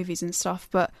Christmas movies and stuff,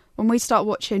 but when we start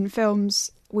watching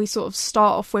films, we sort of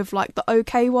start off with like the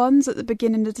okay ones at the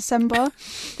beginning of December.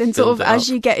 Then sort Build of it as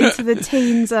up. you get into the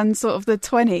teens and sort of the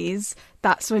 20s,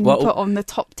 that's when you put on the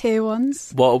top tier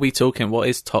ones. What are we talking? What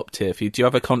is top tier for you? Do you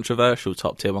have a controversial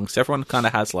top tier one? Because everyone kind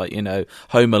of has, like, you know,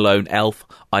 Home Alone, Elf.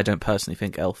 I don't personally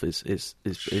think Elf is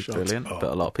brilliant, up.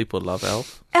 but a lot of people love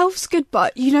Elf. Elf's good,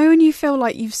 but you know when you feel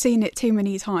like you've seen it too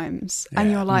many times and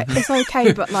Yeah. you're like, it's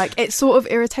okay, but like it sort of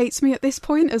irritates me at this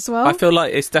point as well. I feel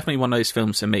like it's definitely one of those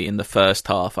films for me. In the first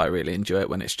half, I really enjoy it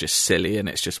when it's just silly and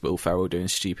it's just Will Ferrell doing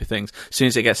stupid things. As soon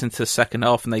as it gets into the second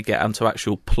half and they get onto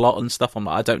actual plot and stuff, I'm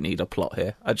like, I don't need a plot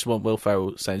here. I just want Will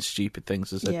Ferrell saying stupid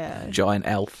things as a giant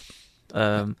elf.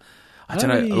 I don't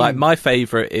know. Like, my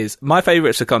favourite is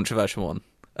a controversial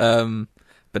one.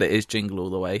 But it is Jingle All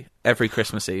the Way. Every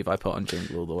Christmas Eve, I put on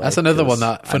Jingle All the Way. That's another one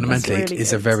because that fundamentally That's really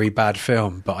is a good. very bad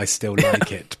film, but I still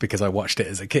like it because I watched it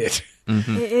as a kid. It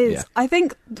is. Yeah. I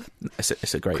think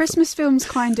it's a great Christmas films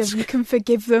kind of, you can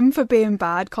forgive them for being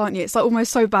bad, can't you? It's like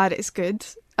almost so bad it's good.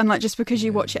 And like just because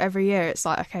you watch it every year, it's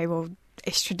like, okay, well,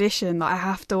 it's tradition. Like, I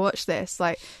have to watch this.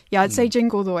 Like, yeah, I'd say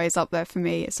Jingle All the Way is up there for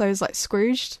me. So is like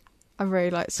Scrooged. I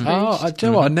really like Scrooged. Do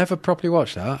you know what? I never properly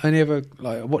watched that. I only ever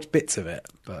I watched bits of it,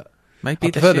 but Maybe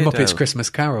I this prefer the year, Muppets though. Christmas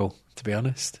Carol, to be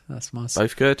honest. That's my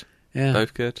Both good. Yeah.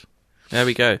 Both good. There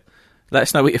we go. Let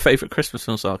us know what your favourite Christmas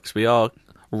films are, because we are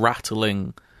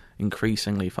rattling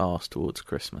increasingly fast towards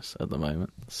Christmas at the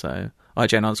moment. So,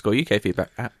 IGN_UK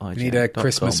feedback at IGN. We need a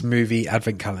Christmas movie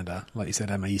advent calendar, like you said,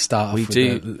 Emma. You start off We with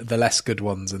do. the less good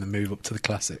ones and then move up to the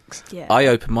classics. Yeah. I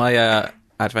opened my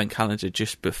advent calendar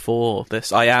just before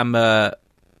this. I am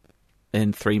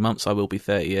in 3 months I will be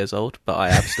 30 years old, but I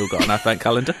have still got an advent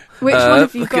calendar. Which one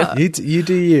have you got? You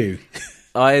do you.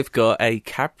 I've got a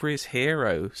Cadbury's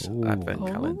Heroes advent Oh,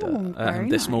 calendar. very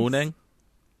This nice. morning,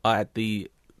 I had the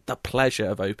pleasure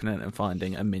of opening and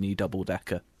finding a mini double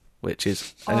decker, which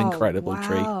is an incredible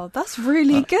treat. Wow, that's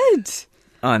really good.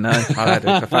 I know. I had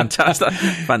a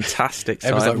fantastic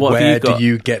It was time. like, What have where you got? do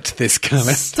you get this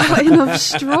calendar? Starting off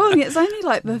strong. It's only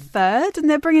like the third, and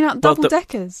they're bringing out Well, double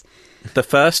deckers. The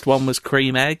first one was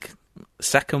cream egg.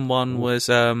 Second one was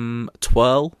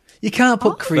twirl. You can't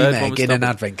put cream Third one egg was in an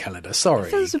double. advent calendar. Sorry.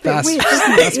 Feels a bit That's, weird,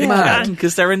 doesn't it? that's Yeah. mad.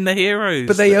 Because they're in the heroes.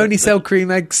 But they only sell cream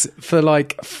eggs for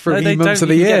like No, 3 they months don't. of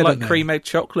the You can year. get, like don't they? cream egg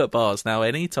chocolate bars now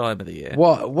any time of the year.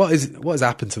 What has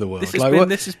happened to the world? This has, Like, been, what-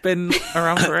 this has been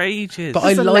around for ages. But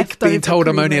I Just a like being leftover told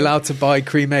I'm cream only egg. allowed to buy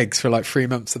cream eggs for like 3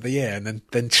 months of the year and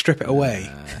then strip it away.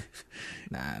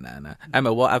 Nah.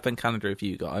 Emma, what advent calendar have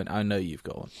you got? I know you've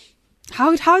got one.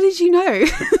 How did you know?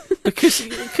 Because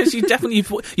you definitely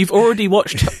you've already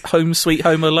watched Home Sweet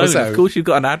Home Alone. Also, of course, you've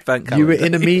got an advent calendar. You were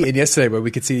in a meeting yesterday where we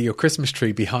could see your Christmas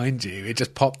tree behind you. It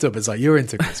just popped up. It's like, you're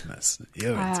into Christmas.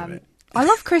 You're into it. I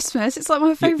love Christmas. It's like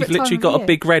my favourite You've time literally of got year. a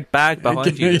big red bag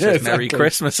behind you that Yeah, says Merry exactly.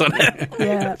 Christmas on it.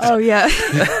 Yeah. Oh, yeah.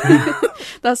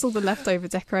 That's all the leftover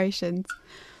decorations.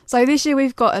 So this year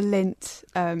we've got a Lindt.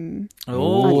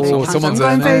 Oh, someone's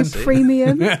I'm going very fancy.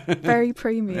 premium. Very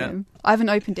premium. Yeah. I haven't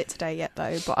opened it today yet,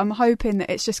 though, but I'm hoping that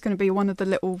it's just going to be one of the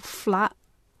little flat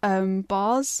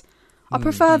bars. I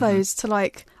prefer those to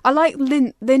like... I like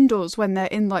Lindors when they're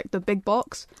in like the big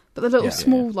box, but the little Yeah.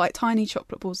 small, like tiny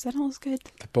chocolate balls, they're not as good.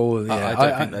 The ball, yeah. I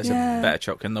don't think there's Yeah. a better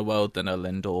chocolate in the world than a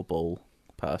Lindor ball,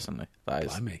 personally. That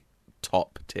is Blimey.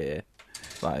 top tier.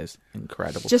 That is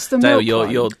incredible. Just the Dale,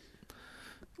 milk you're one?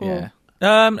 yeah.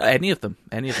 Any of them.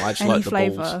 I just Any like the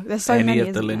flavour. balls. There's so any many, of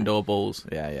the isn't there? Lindor balls.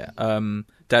 Yeah.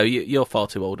 Dale, you're far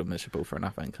too old and miserable for an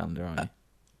advent calendar, aren't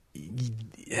you?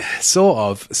 Sort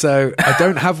of. So I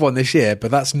don't have one this year,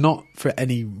 but that's not for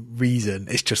any reason.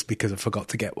 It's just because I forgot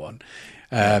to get one.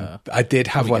 I did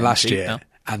have we one getting last cheap year now?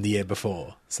 and the year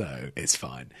before, so it's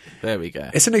fine. There we go.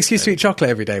 It's an excuse to eat chocolate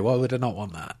every day. Why would I not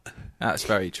want that? That's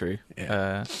very true.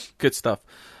 Yeah. Good stuff.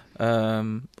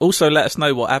 Also, let us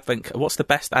know what's the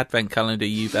best advent calendar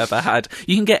you've ever had.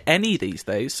 You can get any these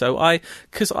days. So I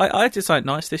did something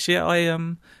nice this year.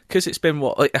 Because it's been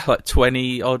like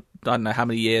 20 odd, I don't know how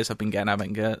many years I've been getting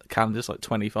advent calendars, like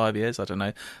 25 years, I don't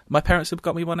know. My parents have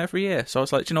got me one every year. So I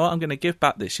was like, do you know what, I'm going to give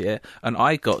back this year. And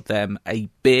I got them a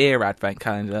beer advent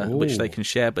calendar, which they can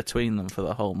share between them for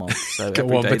the whole month. So Got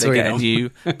every one day they between get a them. new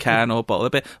can or bottle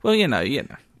of beer. Well, you know.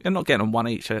 You're not getting them one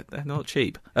each. They're not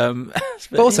cheap. But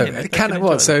Also, you know, a they can can of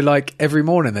what? enjoy So them. like every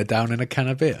morning they're down in a can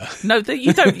of beer. No,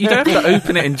 you don't have to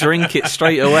open it and drink it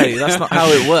straight away. That's not how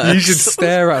it works. You should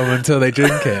stare at them until they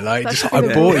drink it. Like, That's just,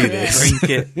 good I bought you advice.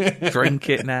 this. Drink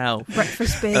it now.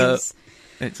 Breakfast beers.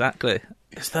 Exactly.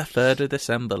 It's the 3rd of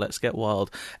December. Let's get wild.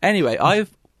 Anyway,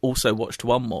 I've also watched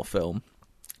one more film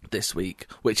this week,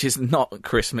 which is not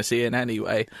Christmassy in any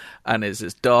way, and is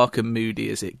as dark and moody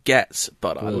as it gets,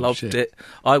 but I loved shit. it.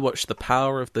 I watched The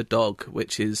Power of the Dog,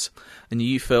 which is a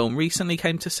new film, recently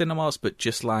came to cinemas, but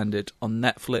just landed on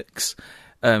Netflix.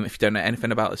 If you don't know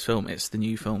anything about this film, it's the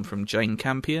new film from Jane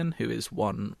Campion, who is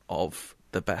one of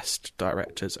the best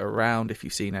directors around. If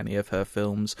you've seen any of her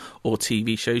films or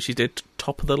TV shows, she did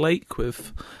Top of the Lake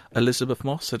with Elizabeth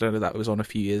Moss. I don't know, that was on a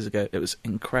few years ago. It was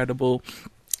incredible.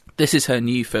 This is her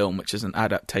new film, which is an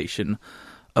adaptation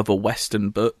of a Western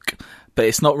book, but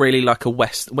it's not really like a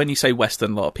West. When you say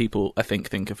Western, a lot of people, I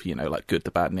think of, like Good,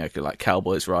 the Bad, and the Ugly, like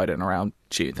cowboys riding around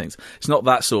shooting things. It's not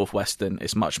that sort of Western.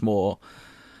 It's much more.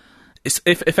 It's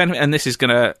if anything, and this is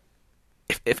gonna,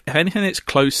 if anything, it's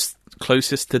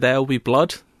closest to There'll Be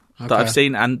Blood that I've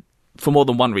seen, and for more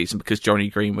than one reason, because Johnny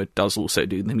Greenwood does also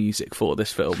do the music for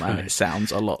this film, and it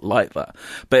sounds a lot like that.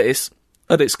 But it's.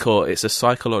 At its core, it's a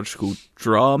psychological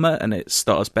drama, and it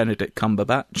stars Benedict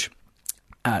Cumberbatch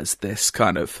as this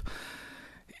kind of...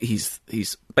 He's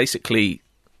basically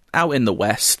out in the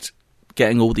West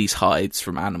getting all these hides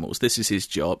from animals. This is his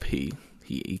job. He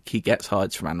gets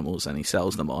hides from animals and he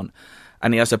sells them on.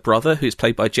 And he has a brother who's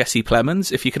played by Jesse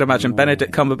Plemons. If you can imagine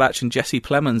Benedict Cumberbatch and Jesse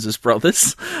Plemons as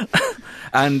brothers.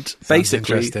 And basically,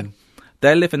 interesting.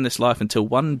 they're living this life until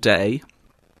one day...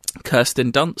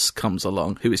 Kirsten Dunst comes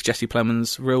along, who is Jesse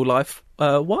Plemons' real-life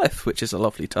wife, which is a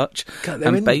lovely touch. God,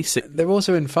 And they're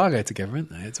also in Fargo together, aren't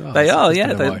they? As well. They are, Husband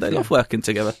yeah. and They wife, love working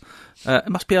together. It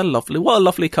must be what a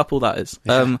lovely couple that is.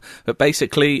 Yeah. But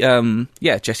basically,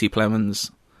 Jesse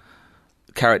Plemons'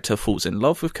 character falls in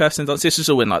love with Kirsten Dunst. This is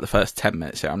all in like the first 10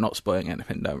 minutes here. I'm not spoiling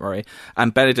anything, don't worry.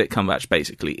 And Benedict Cumberbatch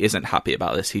basically isn't happy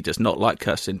about this. He does not like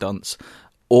Kirsten Dunst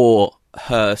or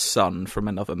her son from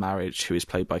another marriage, who is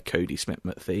played by Cody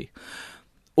Smith-McPhee.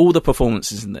 All the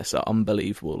performances in this are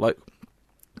unbelievable. Like,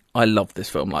 I love this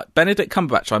film. Like, Benedict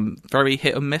Cumberbatch, I'm very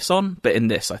hit and miss on, but in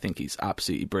this, I think he's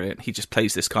absolutely brilliant. He just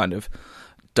plays this kind of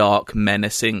dark,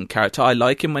 menacing character. I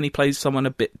like him when he plays someone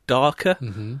a bit darker.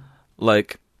 Mm-hmm.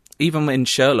 Like, even in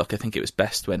Sherlock, I think it was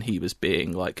best when he was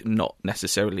being, like, not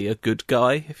necessarily a good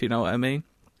guy, if you know what I mean.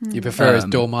 You prefer his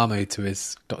Dormammu to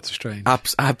his Doctor Strange?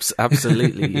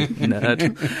 Absolutely, you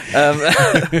nerd.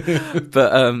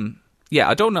 yeah,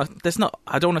 I don't want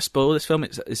to spoil this film.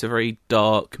 It's a very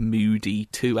dark, moody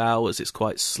 2 hours. It's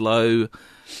quite slow,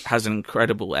 has an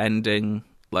incredible ending,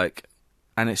 like,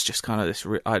 and it's just kind of this.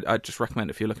 I just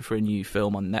recommend if you're looking for a new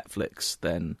film on Netflix,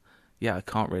 then yeah, I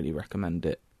can't really recommend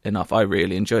it enough. I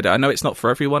really enjoyed it. I know it's not for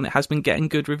everyone. It has been getting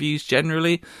good reviews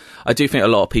generally. I do think a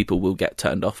lot of people will get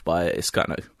turned off by it. It's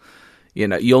kind of, you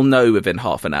know, you'll know within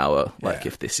half an hour, like,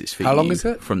 if this is for you. How long is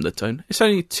it? From the tone. It's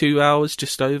only 2 hours,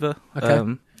 just over.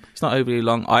 Okay. It's not overly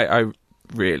long. I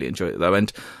really enjoyed it, though.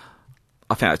 And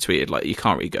I think I tweeted, like, you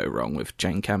can't really go wrong with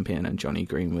Jane Campion and Johnny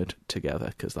Greenwood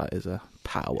together, because that is a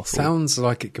powerful Sounds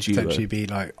like it could duo. potentially be,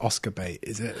 like, Oscar bait.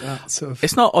 Is it that sort of...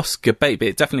 It's not Oscar bait, but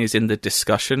it definitely is in the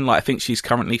discussion. Like, I think she's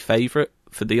currently favourite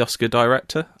for the Oscar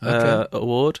Director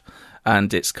Award.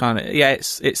 And it's kind of, yeah,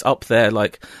 it's up there.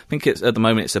 Like, I think it's at the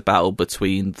moment it's a battle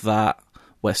between that,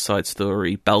 West Side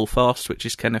Story, Belfast, which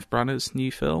is Kenneth Branagh's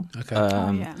new film.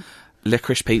 Okay.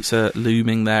 Licorice Pizza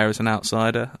looming there as an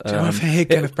outsider. Do you know, if I hear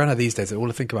Kenneth Branagh these days, all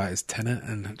I think about is Tenet,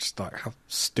 and I'm just like, how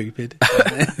stupid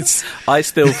it is. I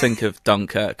still think of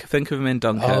Dunkirk. Think of him in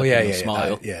Dunkirk. Oh, yeah, and yeah,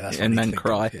 smile, that's and then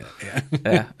cry.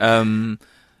 Yeah.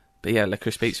 But yeah,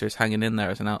 Licorice Pizza is hanging in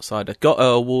there as an outsider. Got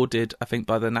awarded, I think,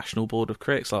 by the National Board of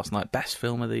Critics last night, Best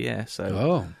Film of the Year.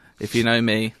 So if you know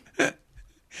me,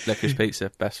 Licorice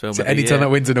Pizza, Best Film of the Year. Anytime that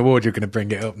wins an award, you're going to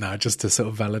bring it up now, just to sort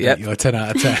of validate your 10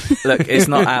 out of 10. Look, it's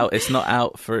not out. It's not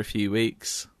out for a few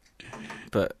weeks,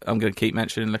 but I'm going to keep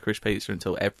mentioning Licorice Pizza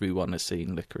until everyone has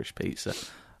seen Licorice Pizza.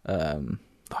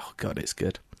 Oh God, it's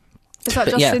good. Is that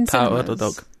just in Power cinemas? of the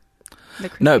Dog.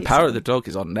 Licorice No, Pizza. Power of the Dog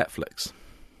is on Netflix.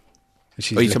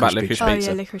 She's you talking about Licorice Oh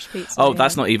Pizza? yeah, Licorice Pizza. Oh, yeah.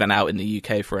 that's not even out in the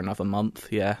UK for another month.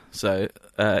 Yeah, so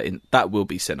that will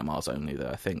be cinemas only, though,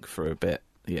 I think, for a bit.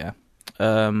 Yeah,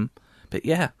 but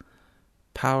yeah,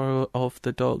 Power of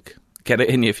the Dog. Get it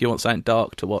in you if you want something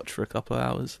dark to watch for a couple of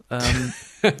hours.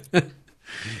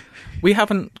 We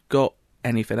haven't got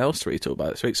anything else to really talk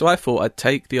about this week, so I thought I'd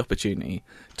take the opportunity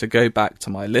to go back to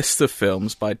my list of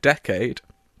films by decade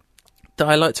that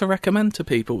I like to recommend to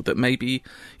people that maybe,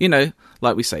 you know,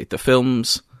 like we say, the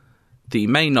films that you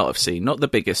may not have seen, not the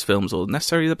biggest films or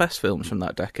necessarily the best films from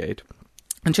that decade.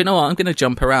 And do you know what? I'm going to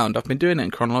jump around. I've been doing it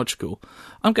in chronological.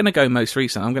 I'm going to go most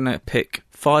recent. I'm going to pick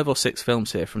 5 or 6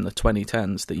 films here from the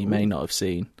 2010s that you may not have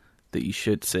seen, that you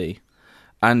should see.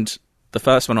 And the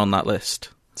first one on that list...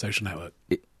 Social Network.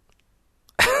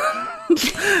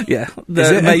 Yeah,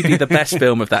 maybe the best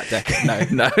film of that decade.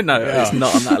 No, it's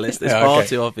not on that list. It's far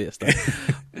too obvious,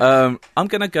 though. I'm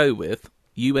going to go with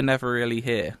You Were Never Really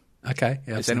Here. Okay.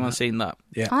 Yeah, Has anyone seen that?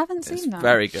 Yeah. I haven't seen that.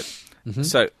 Very good. Mm-hmm.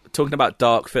 So, talking about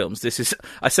dark films,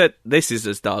 I said this is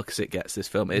as dark as it gets, this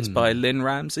film. It's by Lynn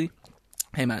Ramsey.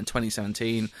 Came out in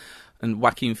 2017. And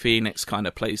Joaquin Phoenix kind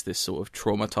of plays this sort of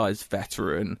traumatized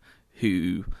veteran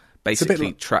who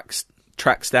basically tracks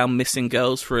down missing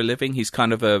girls for a living. He's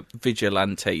kind of a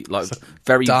vigilante, like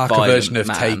very darker violent version of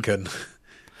man. Taken.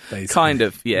 Basically. Kind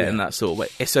of, yeah, in that sort of way.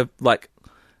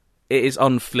 It is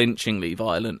unflinchingly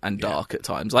violent and dark at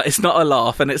times. Like, it's not a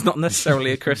laugh, and it's not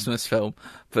necessarily a Christmas film,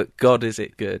 but God, is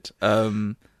it good.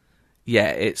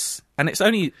 It's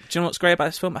only. Do you know what's great about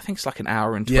this film? I think it's like an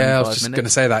hour and 25 minutes. Yeah, I was just going to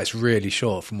say that it's really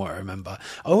short from what I remember.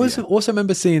 I also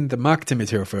remember seeing the marketing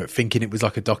material for it, thinking it was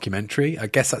like a documentary. I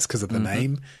guess that's because of the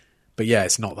name. But yeah,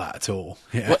 it's not that at all.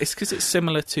 Yeah. Well, it's because it's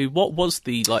similar to what was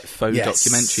the faux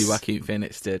documentary Joaquin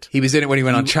Phoenix did. He was in it when he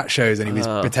went on chat shows, and he was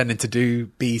pretending to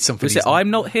be something. Was it I'm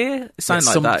Not Here? It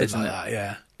sounds like that, isn't like it?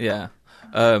 That, yeah.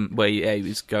 Where he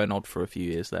was going odd for a few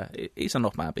years there. He's an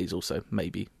odd man, but he's also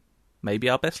maybe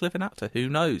our best living actor. Who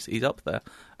knows? He's up there.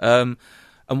 And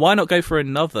why not go for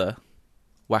another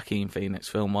Joaquin Phoenix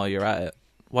film while you're at it?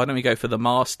 Why don't we go for The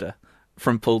Master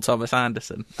from Paul Thomas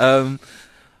Anderson?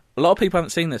 A lot of people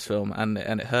haven't seen this film, and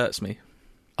it hurts me.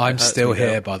 I'm Still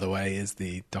Here, by the way, is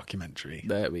the documentary.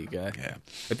 There we go. Yeah.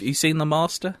 Have you seen The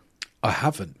Master? I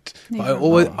haven't. Neither.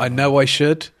 But I know I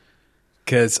should,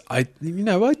 because I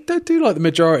don't do like the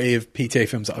majority of PTA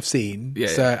films that I've seen.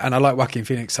 Yeah. And I like Joaquin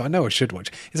Phoenix, so I know I should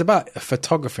watch. It's about a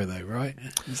photographer, though, right?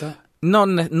 Is that?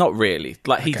 Not really.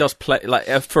 Like, he does play, like,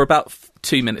 for about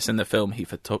 2 minutes in the film, he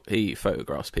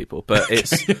photographs people, but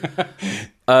it's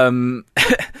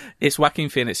it's Joaquin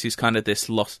Phoenix who's kind of this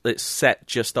lost. It's set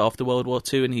just after World War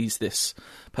II, and he's this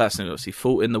person who obviously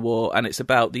fought in the war, and it's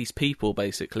about these people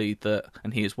basically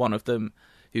and he is one of them,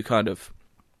 who kind of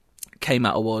came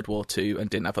out of World War II and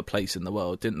didn't have a place in the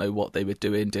world, didn't know what they were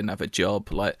doing, didn't have a job,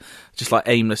 just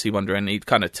aimlessly wandering. He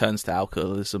kind of turns to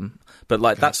alcoholism, but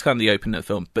that's kind of the opening of the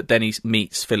film. But then he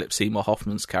meets Philip Seymour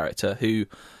Hoffman's character, who,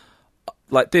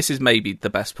 this is maybe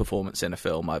the best performance in a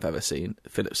film I've ever seen.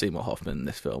 Philip Seymour Hoffman in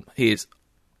this film, he is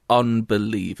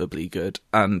unbelievably good,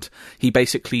 and he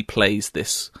basically plays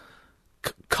this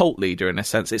cult leader in a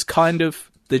sense. It's kind of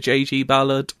the J.G.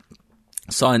 Ballard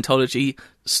Scientology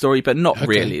story, but not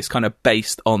really. It's kind of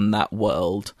based on that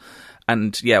world.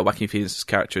 And yeah, Joaquin Phoenix's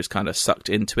character is kind of sucked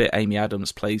into it. Amy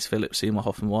Adams plays Philip Seymour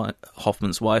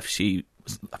Hoffman's wife.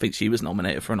 I think she was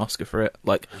nominated for an Oscar for it.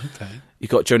 Like, you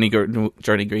got Johnny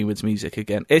Greenwood's music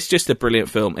again. It's just a brilliant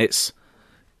film. It's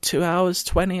 2 hours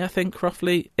 20, I think,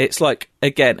 roughly. It's like,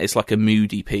 again, it's like a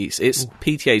moody piece. It's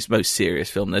PTA's most serious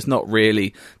film. There's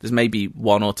maybe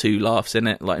one or two laughs in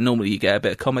it. Like, normally you get a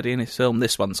bit of comedy in this film.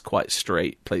 This one's quite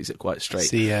straight, plays it quite straight.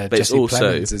 See, but Jesse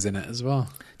Plemons is in it as well.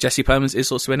 Jesse Plemons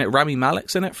is also in it. Rami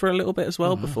Malek's in it for a little bit as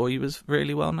well, before he was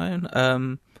really well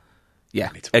known. Yeah,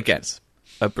 again,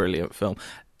 a brilliant film.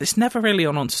 It's never really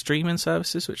on streaming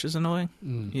services, which is annoying.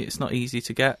 It's not easy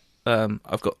to get.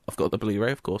 I've got the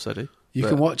Blu-ray, of course I do. You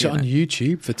can watch it on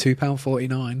YouTube for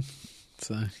 £2.49.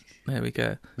 So there we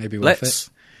go. Maybe worth it.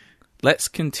 Let's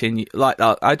continue. Like,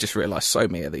 I just realised so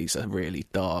many of these are really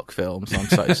dark films. I'm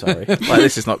so sorry. Like,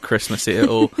 this is not Christmassy at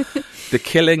all. The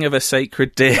Killing of a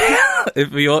Sacred Deer.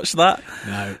 Have you watched that?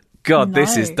 No. God,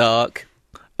 this is dark.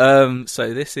 So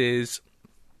this is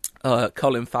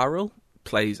Colin Farrell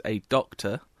plays a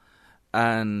doctor,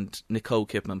 and Nicole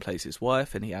Kidman plays his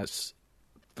wife, and he has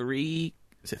three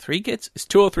kids? It's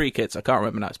 2 or 3 kids. I can't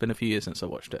remember now. It's been a few years since I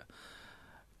watched it.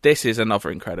 This is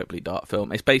another incredibly dark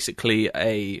film. It's basically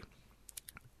a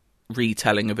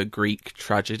retelling of a Greek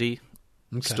tragedy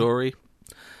story.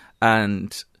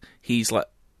 And he's like...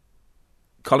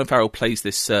 Colin Farrell plays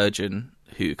this surgeon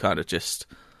who kind of just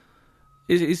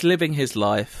is living his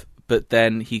life, but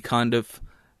then he kind of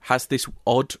has this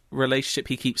odd relationship.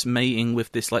 He keeps mating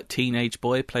with this like teenage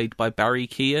boy played by Barry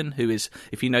Keoghan, who is,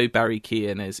 if you know Barry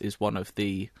Keoghan, is one of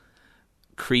the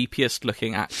creepiest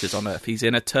looking actors on earth. He's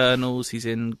in Eternals, he's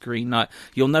in Green Knight.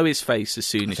 You'll know his face as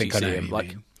soon as you see him.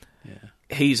 Like,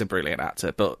 he's a brilliant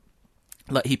actor, but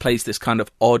like he plays this kind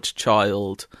of odd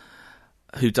child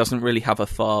who doesn't really have a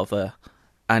father,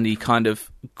 and he kind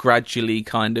of gradually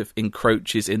kind of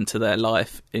encroaches into their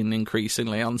life in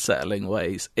increasingly unsettling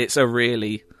ways. It's a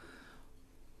really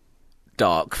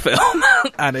dark film,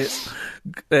 and it's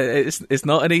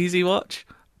not an easy watch,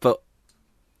 but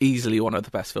easily one of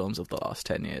the best films of the last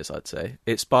 10 years, I'd say.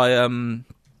 It's by I'm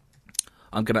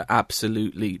going to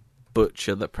absolutely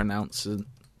butcher the pronunciation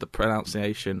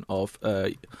of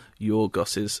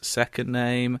Yorgos's second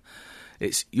name.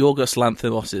 It's Yorgos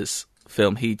Lanthimos'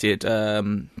 film. He did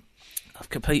I've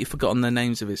completely forgotten the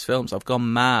names of his films. I've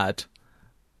gone mad.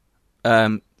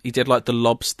 He did like The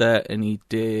Lobster, and he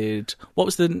did, what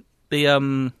was the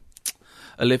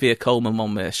Olivia Colman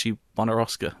one where she won her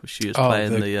Oscar? She was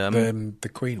playing the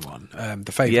Queen one,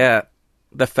 The Favourite. Yeah,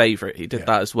 The Favourite. He did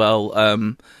that as well.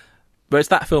 Whereas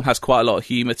that film has quite a lot of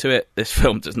humour to it, this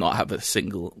film does not have a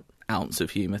single ounce of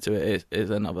humour to it. It is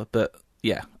another, but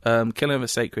yeah, Killing of a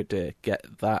Sacred Deer, get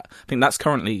that. I think that's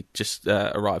currently just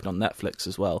arrived on Netflix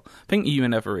as well. I think You Were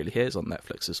Never Really Here's on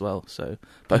Netflix as well, so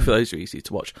both of those are easy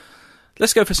to watch.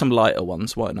 Let's go for some lighter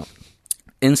ones, why not?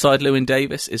 Inside Llewyn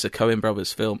Davis is a Coen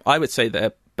Brothers film. I would say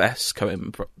the best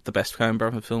Coen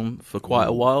Brothers film for quite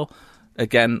a while.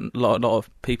 Again, a lot of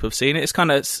people have seen it. It's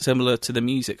kind of similar to the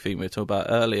music theme we were talking about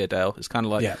earlier, Dale. It's kind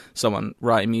of like someone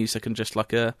writing music and just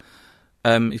like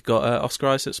he's got Oscar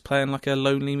Isaac's playing like a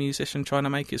lonely musician trying to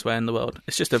make his way in the world.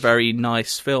 It's just a very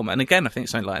nice film. And again, I think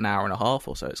it's only like an hour and a half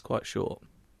or so. It's quite short.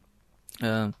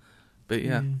 But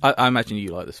yeah, I imagine you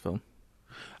like this film.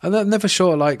 I'm never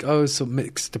sure, like, some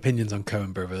mixed opinions on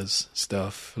Coen Brothers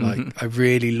stuff. Like, I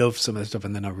really love some of the stuff,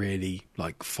 and then I really,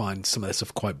 like, find some of the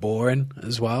stuff quite boring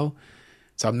as well.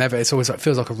 So it's always like,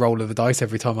 feels like a roll of the dice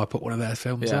every time I put one of their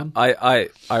films on. I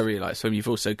really like this film. You've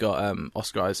also got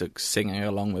Oscar Isaac singing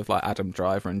along with like Adam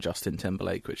Driver and Justin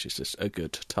Timberlake, which is just a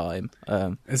good time.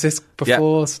 Is this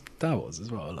before Star Wars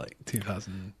as well, like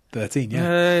 2013?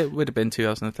 Yeah, it would have been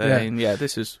 2013. Yeah,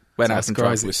 this is when Adam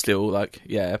Driver was still like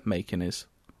making his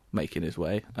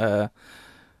way.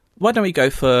 Why don't we go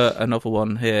for another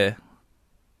one here?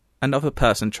 Another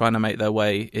person trying to make their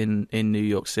way in New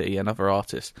York City, another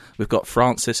artist. We've got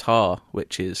Frances Ha,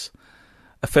 which is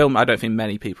a film I don't think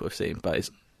many people have seen, but it's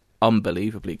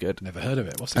unbelievably good. Never heard of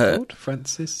it. What's it called?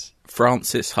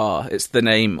 Frances Ha. It's the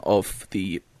name of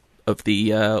the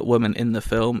woman in the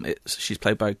film. She's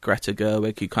played by Greta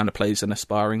Gerwig, who kind of plays an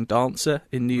aspiring dancer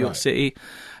in New York City.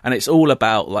 And it's all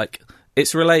about, like,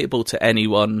 it's relatable to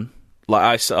anyone. Like,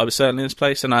 I was certainly in this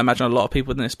place, and I imagine a lot of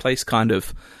people in this place kind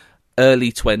of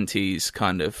early 20s,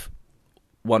 kind of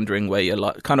wondering where you're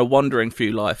like, kind of wandering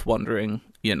through life, wondering,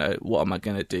 you know, what am I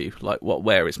going to do? Like,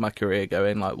 where is my career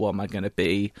going? Like, what am I going to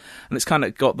be? And it's kind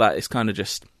of got that, it's kind of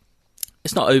just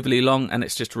it's not overly long, and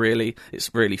it's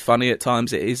really funny at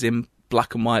times. It is in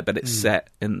black and white, but it's set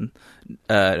in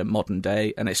modern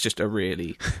day, and it's just a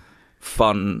really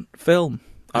fun film.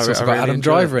 It's also got Adam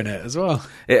Driver in it as well.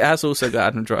 It has also got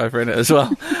Adam Driver in it as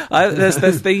well.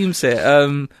 There's themes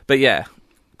here, but yeah,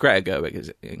 Greta Gerwig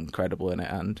is incredible in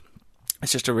it, and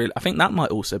it's just I think that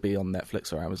might also be on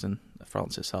Netflix or Amazon.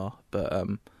 Frances Ha, but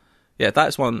yeah,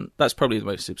 that's probably the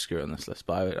most obscure on this list.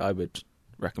 But I would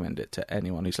recommend it to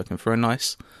anyone who's looking for a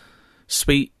nice,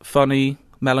 sweet, funny,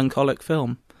 melancholic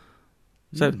film.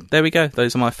 So there we go.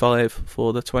 Those are my 5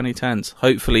 for the 2010s.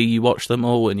 Hopefully you watch them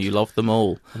all and you love them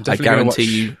all. I guarantee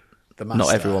you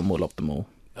not everyone will love them all.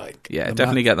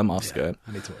 Definitely get The Master going.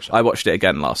 I need to watch that. I watched it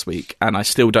again last week and I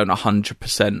still don't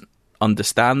 100%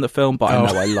 understand the film, but I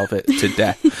know I love it to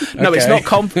death. No, it's not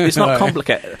complicated. It's not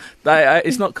complicated.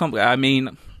 I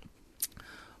mean,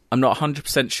 I'm not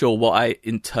 100% sure what I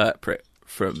interpret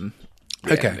from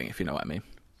the ending, if you know what I mean.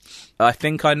 I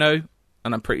think I know,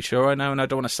 and I'm pretty sure I know, and I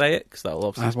don't want to say it because that'll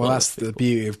obviously spoil that's the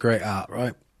beauty of great art,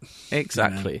 right?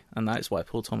 Exactly, and that's why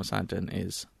Paul Thomas Anderson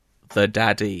is the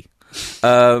daddy.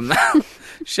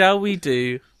 Shall we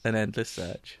do an endless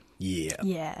search?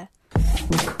 Yeah.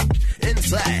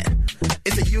 Inside,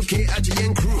 it's a UK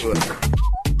IGN crew.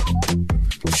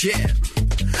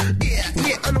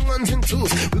 Yeah, on the ones and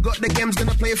twos. We got the games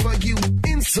gonna play for you.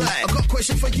 Inside, I got a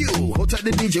question for you. Hold tight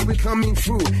the DJ, we coming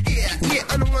through. Yeah,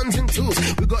 on the ones and twos.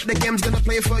 We got the games gonna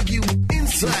play for you.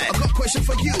 Inside, I got a question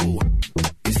for you.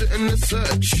 It's the endless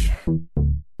search.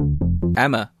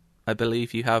 Emma, I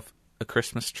believe you have a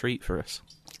Christmas treat for us.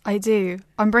 I do.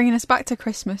 I'm bringing us back to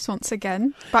Christmas once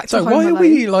again. Back to Home Alone. Why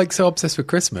are we so obsessed with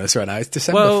Christmas right now? It's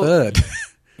December 3rd.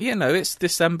 You know, it's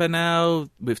December now.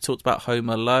 We've talked about Home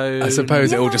Alone. I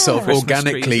suppose it all just sort of Christmas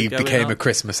organically trees are became going a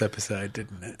Christmas episode,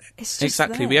 didn't it? It's just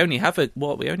exactly. there. We only have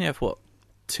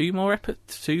 3 more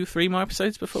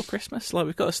episodes before Christmas. Like,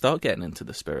 we've got to start getting into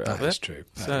the spirit of it. That's true.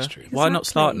 That is true. Why not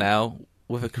start Exactly. now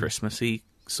with a Christmassy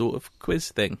sort of quiz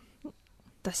thing?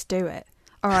 Let's do it.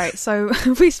 All right, so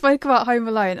we spoke about Home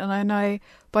Alone, and I know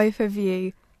both of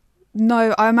you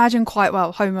know, I imagine quite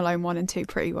well, Home Alone 1 and 2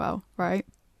 pretty well, right?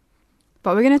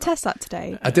 But we're going to test that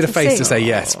today. I did a face see. to say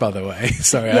yes, by the way.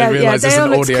 Sorry, Yeah, I realised this is Dale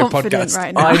an looks audio confident podcast.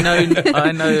 right now.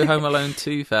 I know Home Alone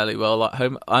 2 fairly well. Like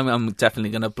I'm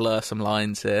definitely going to blur some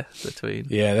lines here between.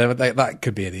 Yeah, that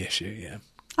could be the issue, yeah.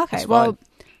 Okay, That's well, fine.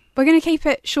 we're going to keep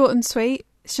it short and sweet.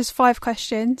 It's just 5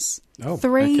 questions. Oh,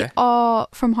 3 okay. are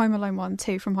from Home Alone 1,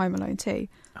 2 from Home Alone 2.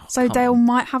 So come Dale on.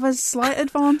 might have a slight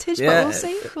advantage, Yeah. but we'll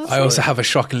see. We'll see. I also have a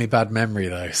shockingly bad memory,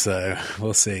 though, so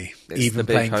we'll see. It's Even the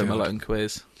big playing Home field. Alone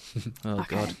quiz. Oh,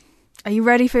 Okay. God. Are you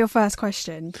ready for your first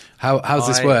question? How's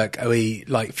this work? Are we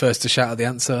like first to shout out the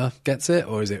answer gets it,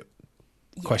 or is it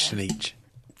question each?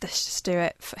 Let's just do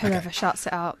it. Whoever shouts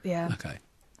it out, yeah. Okay.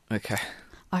 Okay.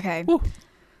 Okay. Woo.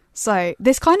 So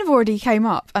this kind of already came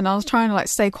up, and I was trying to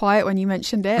stay quiet when you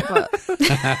mentioned it, but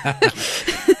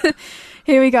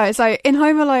here we go. So in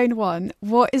Home Alone 1,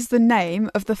 what is the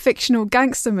name of the fictional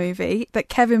gangster movie that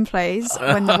Kevin plays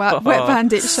when the wet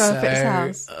bandits show up at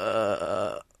his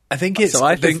house? I think it's. So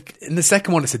I think- in the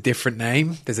second one, it's a different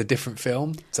name. There's a different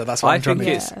film, so that's what I I'm trying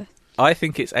think to. Yeah. I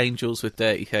think it's Angels with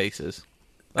Dirty Faces.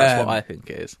 That's what I think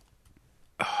it is.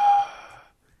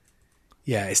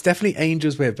 Yeah, it's definitely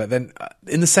Angels with, but then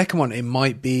in the second one, it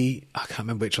might be. I can't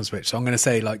remember which one's which. So I'm going to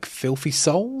say like Filthy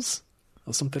Souls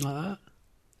or something like that.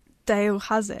 Dale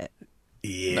has it.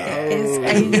 Yeah. It is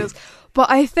Angels. But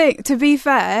I think, to be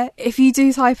fair, if you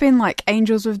do type in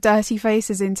Angels with Dirty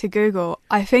Faces into Google,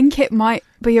 I think it might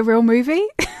be a real movie.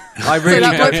 I really,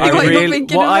 that might be what you're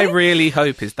thinking what of I it? really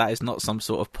hope is that is not some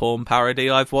sort of porn parody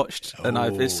I've watched and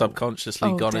I've Oh.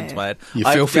 subconsciously gone dear. into my head. You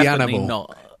I've filthy definitely animal.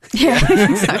 Not. Yeah,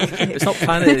 exactly. It's not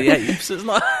Planet of the Apes. It's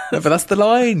not. No, but that's the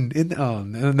line. No,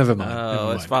 never mind. Oh,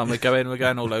 never it's mind. fine. We're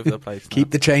going all over the place. Now.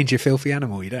 Keep the change, you filthy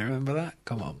animal. You don't remember that?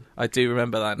 Come on. I do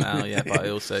remember that now, yeah, but I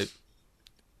also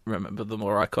remember the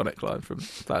more iconic line from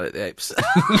Planet of the Apes.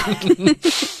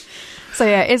 So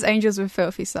yeah, it is Angels with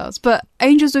Filthy Souls. But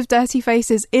Angels with Dirty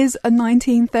Faces is a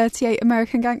 1938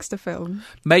 American gangster film.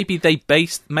 Maybe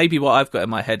what I've got in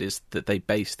my head is that they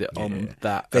based it on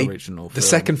that original film. The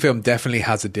second film definitely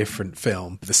has a different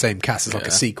film, the same cast as like Yeah.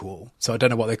 a sequel. So I don't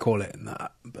know what they call it in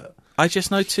that. But I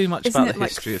just know too much Isn't about it the like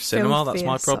history of cinema. That's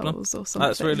my Filthier problem. Souls or something?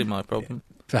 That's really my problem.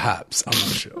 perhaps. I'm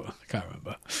not sure. I can't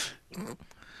remember.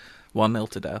 1-0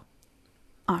 to Dale.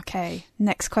 Okay,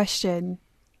 next question.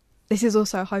 This is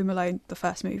also Home Alone, the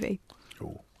first movie.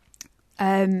 Ooh.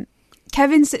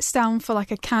 Kevin sits down for a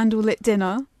candlelit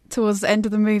dinner towards the end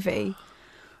of the movie.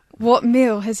 What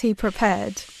meal has he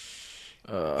prepared?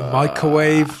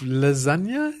 Microwave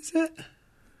lasagna, is it?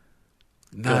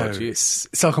 No, God,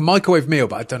 it's like a microwave meal,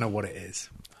 but I don't know what it is.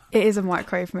 It is a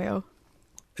microwave meal.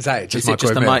 Is that it? Just Is it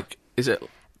just microwave a meal? mic? Is it?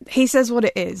 He says what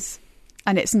it is,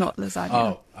 and it's not lasagna.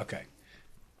 Oh, okay.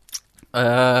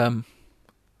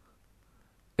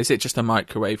 Is it just a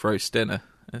microwave roast dinner?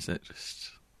 Is it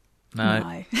just no?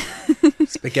 No.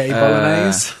 Spaghetti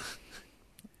bolognese.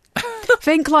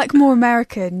 Think like more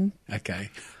American. Okay.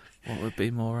 What would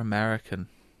be more American?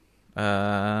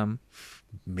 Meatloaf.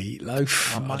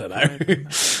 I don't know.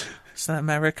 Is that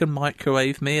American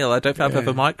microwave meal? I don't think I've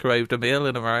ever microwaved a meal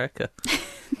in America.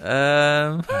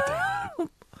 I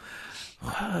don't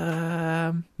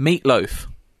know. Meatloaf.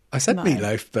 I said No.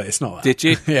 meatloaf, but it's not that. Did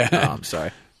you? Yeah. Oh, I'm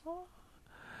sorry.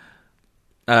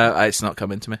 It's not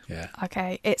coming to me. Yeah.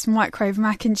 Okay, it's microwave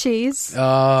mac and cheese.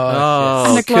 Oh,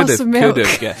 And a glass of milk. Could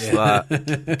have guessed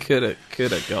that.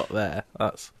 Could have got there.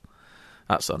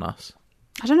 That's on us.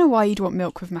 I don't know why you'd want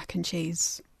milk with mac and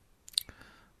cheese.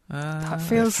 That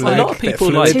feels fluid. A like lot of people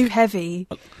fluid. like too heavy.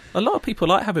 a lot of people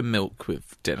like having milk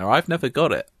with dinner. I've never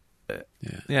got it.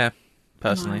 Yeah,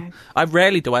 personally, No. I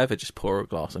rarely do. I ever just pour a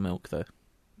glass of milk though.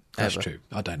 that's Ever. true.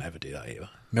 I don't ever do that either.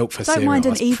 Milk for Don't cereal. mind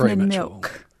an that's pretty evening much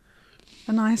milk.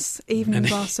 A nice evening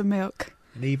glass of milk.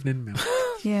 all. An evening milk.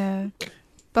 Yeah.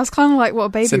 That's kind of like what a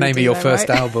baby It's the would name do of your though, first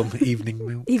right? album, Evening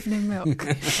Milk. Evening milk.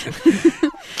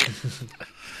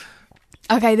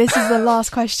 Okay, this is the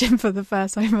last question for the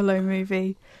first Home Alone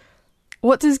movie.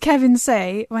 What does Kevin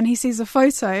say when he sees a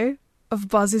photo of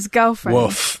Buzz's girlfriend?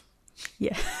 Woof.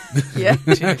 Yeah. Yeah.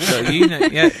 So you know,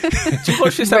 yeah. Do you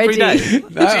watch this every Ready. day?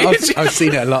 No, I've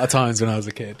seen it a lot of times when I was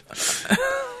a kid.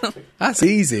 That's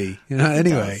easy.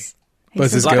 Anyway. does. He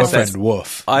Buzz's says Like I girlfriend, said,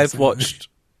 woof. I've watched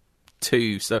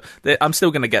 2, so I'm still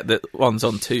going to get the ones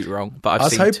on 2 wrong. But I I've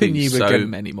was seen hoping 2 you were so gonna-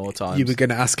 many more times. You were going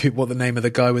to ask what the name of the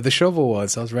guy with the shovel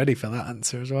was. I was ready for that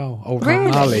answer as well. Old Really?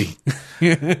 Man Marley.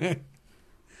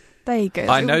 There you go.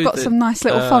 I know We've got that, some nice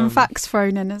little fun facts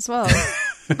thrown in as well.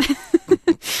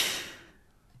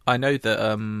 I know that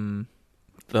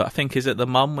I think is it the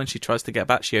mum when she tries to get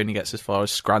back, she only gets as far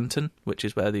as Scranton, which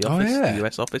is where the office, yeah. the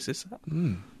US office is.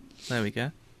 There we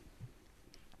go.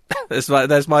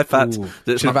 There's my fact. Ooh.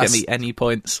 That's Should not have getting me any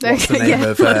points. What's the name Yeah.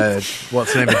 of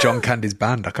what's the name of John Candy's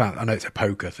band? I know it's a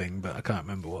poker thing, but I can't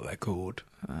remember what they're called.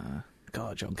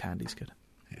 God, John Candy's good.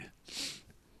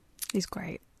 He's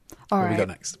great. All What have we got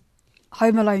right. next?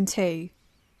 Home Alone 2.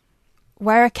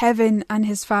 Where are Kevin and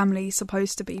his family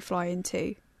supposed to be flying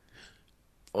to?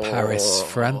 Paris,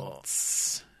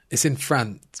 France. It's in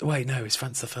France. Wait, no, is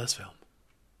France the first film?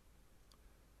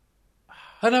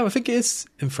 Oh no, I think it is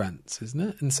in France, isn't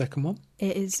it? In the second one?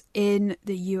 It is in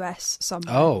the US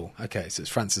somewhere. Oh, okay. So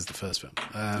it's France is the first film.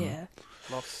 Yeah.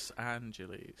 Los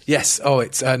Angeles. Yes. Oh,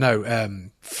 it's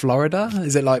Florida.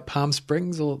 Is it like Palm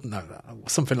Springs or no,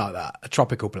 something like that? A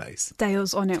tropical place.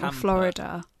 Dale's on it with Tampa.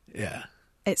 Florida. Yeah.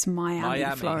 It's Miami,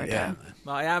 Florida. Yeah.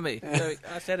 Miami. There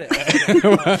I said it.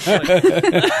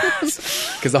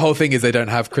 Because the whole thing is they don't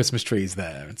have Christmas trees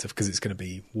there and stuff because it's going to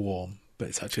be warm, but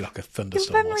it's actually like a Your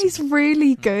thunderstorm. or memory's something.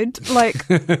 really good. Like,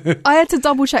 I had to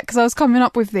double check because I was coming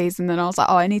up with these, and then I was like,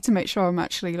 "Oh, I need to make sure I'm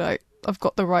actually like I've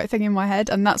got the right thing in my head,"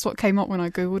 and that's what came up when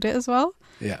I googled it as well.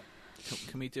 Yeah.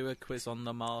 Can we do a quiz on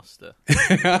the master?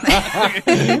 Right,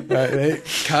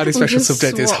 Cardi's We'll special just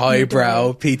subject is swap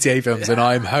highbrow PTA films, and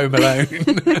I'm Home Alone.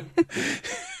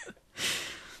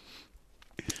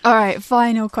 All right,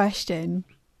 final question.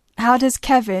 How does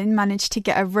Kevin manage to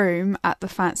get a room at the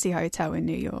fancy hotel in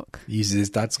New York? Uses his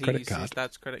dad's He credit uses card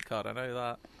Dad's credit card. I know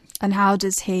that. And how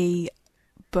does he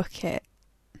book it?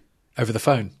 over the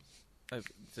phone. Oh,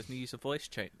 doesn't he use a voice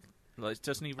change? Like,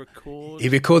 doesn't he record? He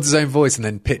records his own voice and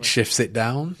then pitch shifts it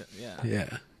down. Yeah.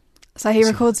 Yeah. So he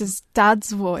records his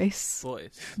dad's voice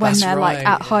Voice. when That's they're like right,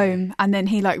 at yeah. home, and then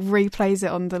he like replays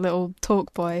it on the little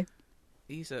talk boy.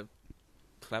 He's a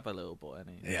clever little boy,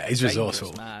 isn't he? Yeah, he's Dangerous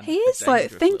resourceful. man. He A is like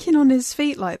dangerous thinking little on boy. his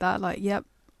feet like that. Like, yep.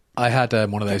 I had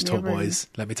one of those Get me a talk room. boys.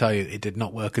 Let me tell you, it did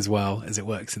not work as well as it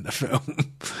works in the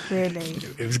film. Really?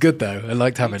 It was good though. I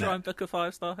liked Did you having try it. and book a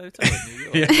 5-star hotel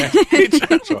in New York?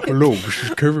 Hello, this is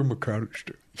Kevin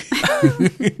McAllister.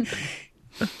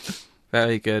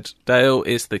 Very good. Dale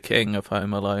is the king of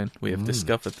Home Alone. We have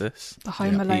discovered this. The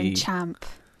Home Yeah. Alone He- champ.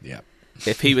 Yeah.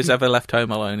 If he was ever left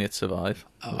home alone, he'd survive.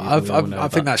 I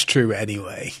think that's true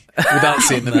anyway, without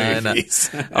seeing the No. movies.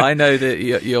 I know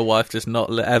that your wife does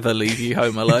not ever leave you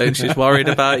home alone. She's worried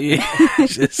about you.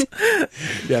 She's, Yeah,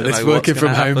 Don't this know working what's from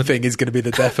gonna home happen. thing is going to be the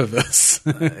death of us.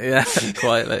 yeah,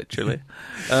 quite literally.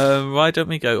 Why don't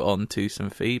we go on to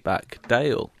some feedback?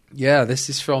 Dale. Yeah, this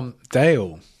is from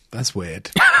Dale. That's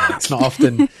weird. It's not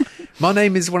often. My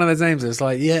name is one of those names that's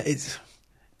like, yeah, it's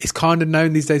it's kind of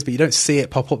known these days, but you don't see it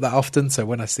pop up that often. So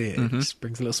when I see it, it just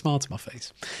brings a little smile to my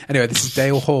face. Anyway, this is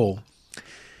Dale Hall.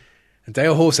 And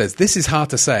Dale Hall says, "This is hard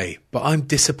to say, but I'm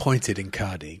disappointed in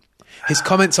Cardi. His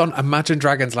comments on Imagine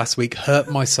Dragons last week hurt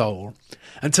my soul.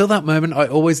 Until that moment, I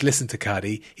always listened to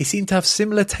Cardi. He seemed to have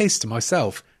similar tastes to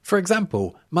myself. For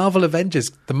example, the Marvel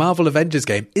Avengers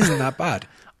game isn't that bad.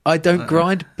 I don't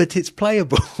grind, but it's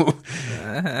playable."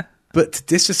 But to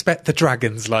disrespect the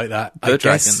dragons like that, I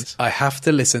guess I have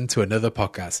to listen to another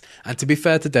podcast. And to be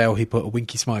fair to Dale, he put a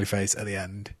winky smiley face at the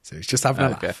end. So he's just having a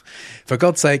laugh. For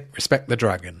God's sake, respect the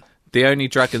dragon. The only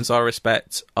dragons I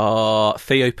respect are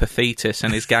Theopathetus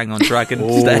and his gang on Dragon's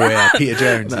Oh, Den. yeah, Peter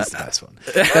Jones is the best one.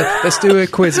 Let's do a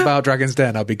quiz about Dragon's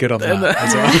Den. I'll be good on that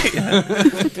as well.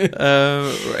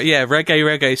 Yeah,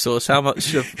 Reggae Sauce. How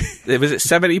much of... Was it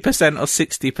 70% or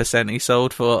 60% he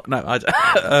sold for? No,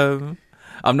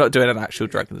 I'm not doing an actual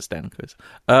Dragon's Den quiz.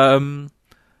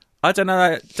 I don't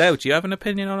know. Dale, do you have an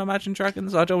opinion on Imagine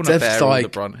Dragons? I don't want to bear all the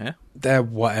brunt here. They're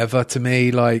whatever to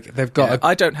me. Like, they've got...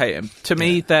 I don't hate them. To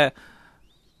me, they're...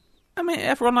 I mean,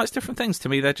 everyone likes different things. To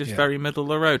me, they're just very middle of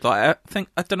the road. Like,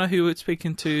 I don't know who we were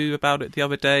speaking to about it the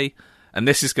other day, and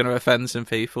this is going to offend some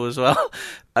people as well.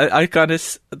 I kind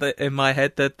of, in my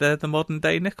head, they're the modern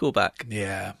day Nickelback.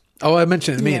 Yeah. Oh, I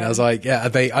mentioned it to me, and I was like, yeah,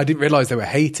 I didn't realise they were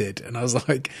hated, and I was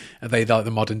like, are they like the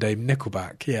modern day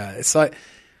Nickelback? Yeah, it's like...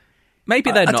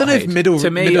 Maybe they're not. I don't know if middle to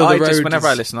me, middle I of the just road whenever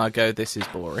I listen, I go, "This is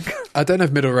boring." I don't know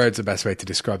if middle road's the best way to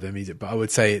describe their music, but I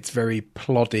would say it's very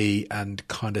ploddy and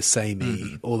kind of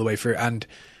samey all the way through. And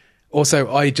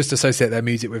also, I just associate their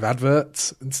music with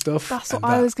adverts and stuff. That's what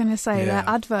I was going to say. They're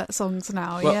advert songs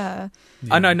now. Well, yeah.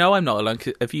 I know. No, I'm not alone.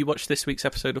 Have you watched this week's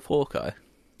episode of Hawkeye?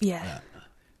 Yeah.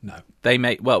 No. They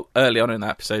make early on in the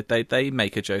episode, they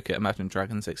make a joke at Imagine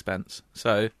Dragons' expense.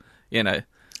 So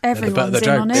everyone's in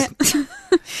on it.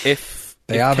 If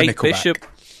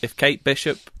Kate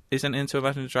Bishop isn't into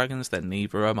Imagine Dragons, then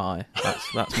neither am I.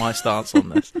 That's my stance on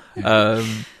this.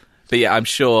 But yeah, I'm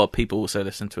sure people also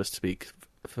listen to us speak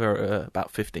for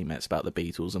about 15 minutes about the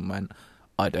Beatles and went,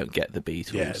 "I don't get the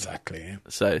Beatles." Yeah, exactly. Yeah.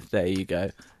 So there you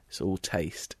go. It's all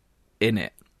taste in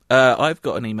it. I've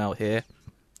got an email here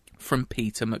from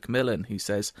Peter McMillan, who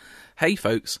says, "Hey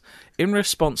folks, in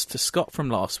response to Scott from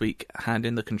last week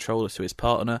handing the controller to his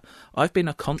partner, I've been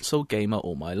a console gamer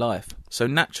all my life. So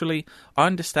naturally, I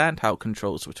understand how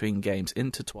controls between games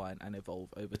intertwine and evolve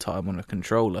over time on a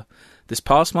controller. This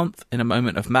past month, in a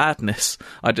moment of madness,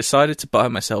 I decided to buy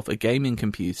myself a gaming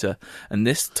computer, and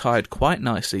this tied quite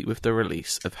nicely with the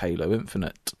release of Halo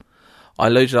Infinite. I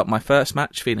loaded up my first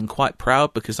match feeling quite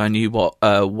proud because I knew what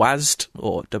WASD,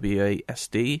 or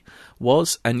WASD,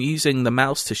 was, and using the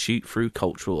mouse to shoot through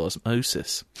cultural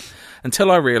osmosis. Until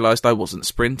I realised I wasn't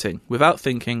sprinting. Without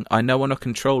thinking, I know on a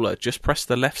controller, just press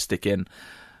the left stick in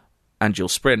and you'll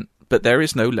sprint, but there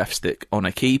is no left stick on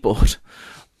a keyboard.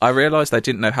 I realised I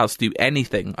didn't know how to do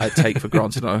anything I'd take for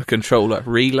granted on a controller,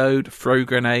 reload, throw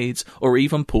grenades, or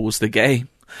even pause the game.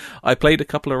 I played a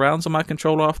couple of rounds on my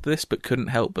controller after this, but couldn't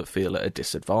help but feel at a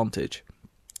disadvantage.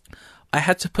 I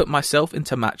had to put myself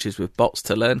into matches with bots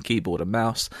to learn keyboard and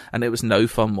mouse, and it was no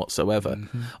fun whatsoever.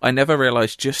 I never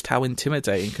realised just how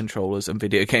intimidating controllers and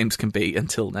video games can be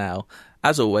until now.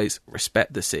 As always,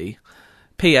 respect the sea.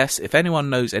 P.S. If anyone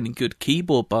knows any good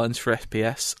keyboard buttons for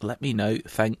FPS, let me know.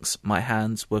 Thanks, my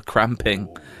hands were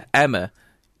cramping. Emma,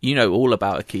 you know all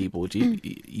about a keyboard.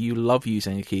 You love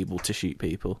using a keyboard to shoot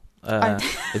people.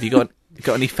 Have you got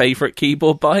any favourite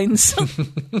keyboard binds?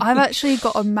 I've actually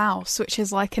got a mouse which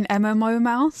is like an MMO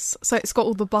mouse, so it's got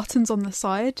all the buttons on the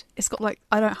side. It's got like,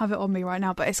 I don't have it on me right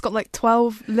now, but it's got like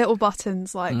 12 little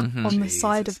buttons like on the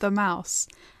side of the mouse.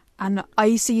 And I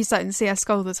used to use that in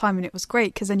CSGO all the time, and it was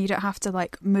great because then you don't have to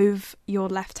like move your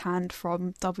left hand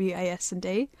from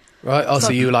WASD. Right. Oh,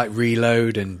 so you like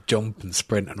reload and jump and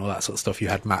sprint and all that sort of stuff you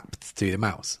had mapped to the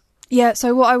mouse. Yeah,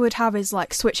 so what I would have is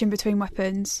like switching between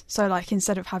weapons. So like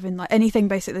instead of having like anything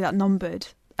basically that numbered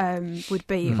would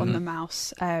be on the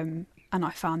mouse. And I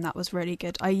found that was really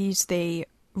good. I used the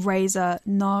Razer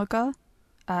Naga.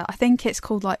 I think it's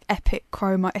called like Epic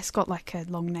Chroma. It's got like a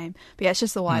long name. But yeah, it's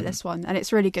just the wireless one. And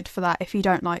it's really good for that if you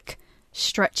don't like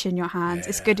stretch in your hands. Yeah.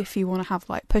 It's good if you want to have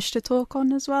like push to talk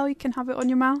on as well. You can have it on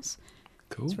your mouse.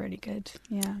 Cool. It's really good.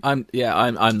 Yeah. I'm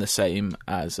the same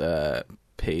as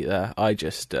Peter. I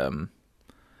just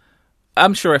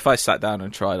I'm sure if I sat down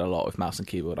and tried a lot with mouse and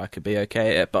keyboard I could be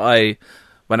okay at it, but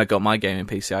when I got my gaming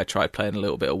PC, I tried playing a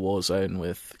little bit of Warzone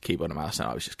with keyboard and mouse, and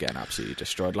I was just getting absolutely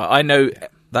destroyed. Like, I know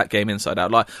that game inside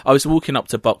out. Like, I was walking up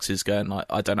to boxes going, like,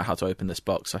 I don't know how to open this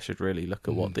box. I should really look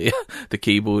at what the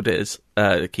keyboard is,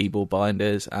 the keyboard bind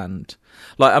is. And,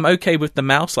 like, I'm okay with the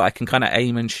mouse. Like, I can kind of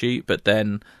aim and shoot, but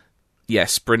then, yeah,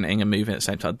 sprinting and moving at the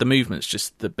same time. The movement's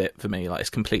just the bit for me. Like, it's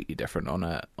completely different on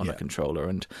a controller.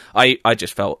 And I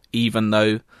just felt, even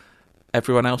though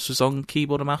everyone else was on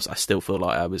keyboard and mouse, I still feel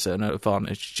like I was at an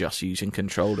advantage just using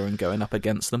controller and going up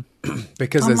against them.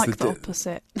 Because I'm there's like the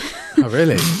opposite. Oh,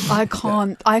 really? I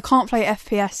can't play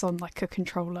FPS on like a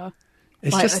controller.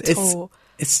 It's like, just at all.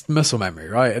 It's muscle memory,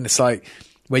 right? And it's like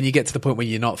when you get to the point where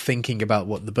you're not thinking about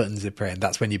what the buttons are pressing,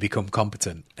 that's when you become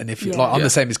competent. And if you I'm the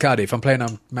same as Cardi. If I'm playing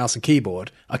on mouse and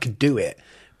keyboard, I can do it,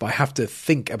 but I have to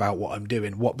think about what I'm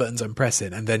doing, what buttons I'm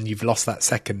pressing, and then you've lost that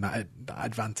second that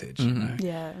advantage. You know?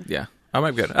 Yeah. I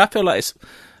might be good. I feel like it's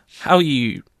how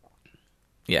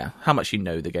much you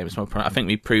know the game is more important. I think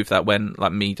we proved that when,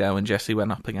 like, me, Dale, and Jesse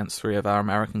went up against 3 of our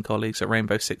American colleagues at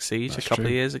Rainbow Six Siege a couple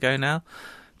of years ago now.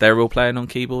 They were all playing on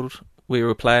keyboard. We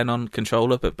were playing on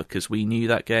controller, but because we knew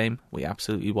that game, we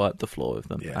absolutely wiped the floor with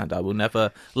them. Yeah. And I will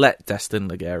never let Destin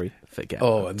Legary forget.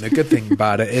 Oh, and the good thing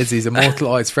about it is he's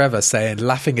immortalised forever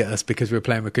laughing at us because we were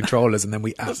playing with controllers, and then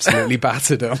we absolutely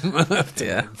battered him.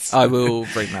 Yeah, I will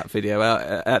bring that video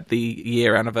out at the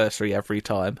year anniversary every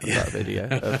time of that video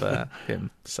of him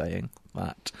saying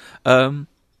that.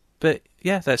 But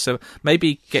yeah, so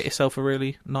maybe get yourself a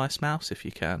really nice mouse if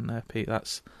you can, Pete.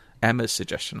 That's Emma's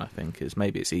suggestion, I think, is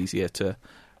maybe it's easier to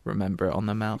remember it on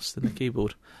the mouse than the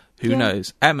keyboard. Who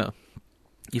knows? Emma,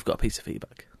 you've got a piece of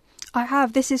feedback. I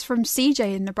have. This is from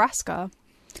CJ in Nebraska.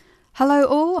 Hello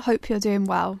all, hope you're doing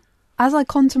well. As I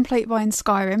contemplate buying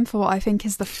Skyrim for what I think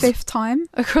is the 5th time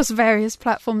across various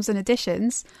platforms and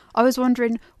editions, I was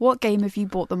wondering, what game have you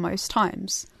bought the most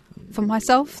times? For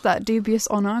myself, that dubious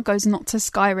honour goes not to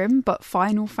Skyrim, but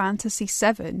Final Fantasy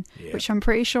VII, which I'm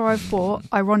pretty sure I've bought,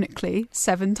 ironically,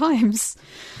 7 times.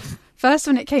 First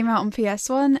when it came out on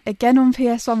PS1, again on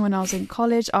PS1 when I was in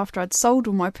college after I'd sold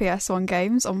all my PS1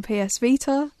 games on PS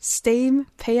Vita, Steam,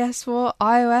 PS4,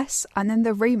 iOS, and then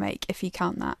the remake, if you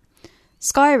count that.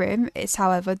 Skyrim is,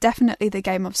 however, definitely the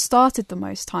game I've started the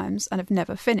most times and have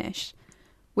never finished.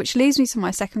 Which leads me to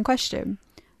my second question.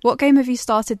 What game have you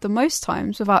started the most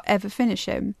times without ever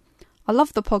finishing? I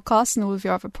love the podcast and all of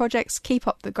your other projects. Keep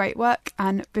up the great work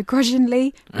and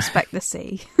begrudgingly respect the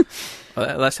sea.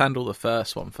 Let's handle the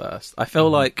first one first. I feel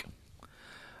like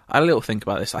I had a little think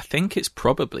about this. I think it's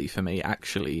probably for me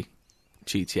actually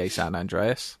GTA San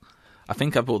Andreas. I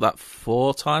think I bought that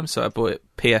 4 times. So I bought it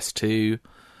PS2.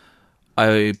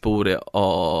 I bought it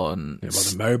on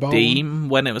Steam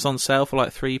when it was on sale for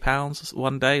like £3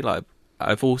 one day. Like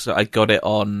I got it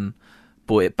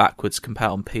bought it backwards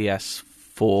compatible on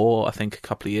PS4, I think a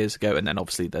couple of years ago, and then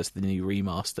obviously there's the new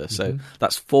remaster. So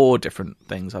that's 4 different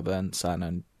things I've owned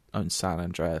San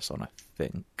Andreas on, I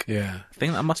think. Yeah. I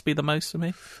think that must be the most for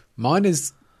me. Mine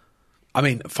is,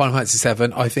 Final Fantasy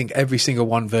VII, I think every single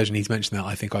one version he's mentioned that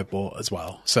I think I bought as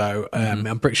well. So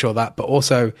I'm pretty sure that, but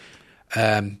also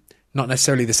not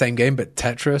necessarily the same game, but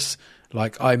Tetris.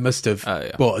 Like, I must have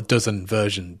bought a dozen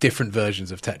different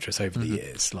versions of Tetris over the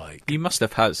years. Like, you must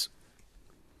have had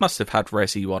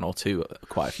Resi 1 or 2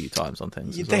 quite a few times on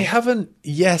things. They haven't,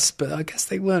 yes, but I guess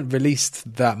they weren't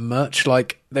released that much.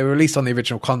 Like, they were released on the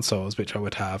original consoles, which I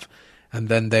would have, and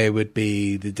then there would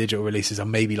be the digital releases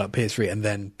on maybe like PS3 and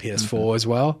then PS4 as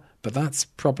well. But that's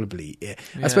probably it.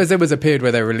 Yeah. I suppose there was a period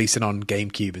where they were releasing on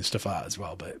GameCube and stuff like that as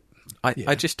well, but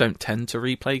I just don't tend to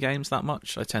replay games that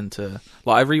much. I tend to...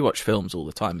 I rewatch films all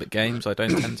the time, but games I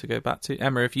don't tend to go back to.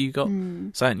 Emma, have you got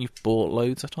something you've bought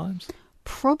loads of times?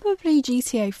 Probably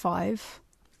GTA 5.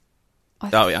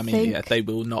 They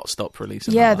will not stop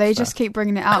releasing. Yeah, they just keep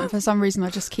bringing it out, and for some reason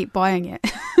I just keep buying it.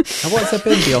 And what's there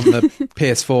been beyond the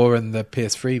PS4 and the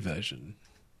PS3 version?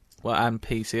 Well, and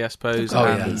PC, I suppose.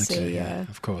 PC, yeah.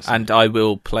 Of course. And I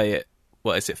will play it.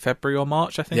 What is it, February or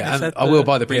March? I think. Yeah, and I will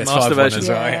buy the PS5 version as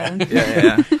well.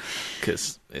 Yeah,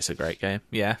 because it's a great game.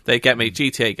 Yeah, they get me.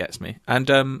 GTA gets me. And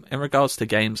in regards to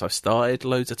games, I've started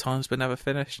loads of times but never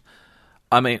finished.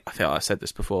 I mean, I think I said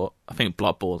this before. I think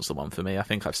Bloodborne's the one for me. I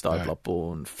think I've started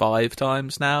Bloodborne 5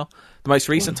 times now. The most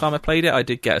recent time I played it, I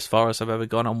did get as far as I've ever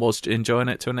gone and was enjoying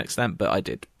it to an extent, but I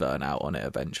did burn out on it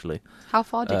eventually. How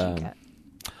far did you get?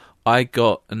 I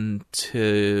got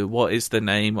into... What is the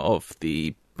name of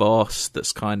the boss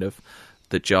that's kind of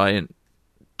the giant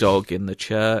dog in the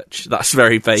church? That's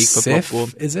very vague for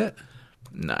Bloodborne. Is it?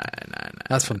 No.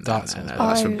 That's from Dark Souls.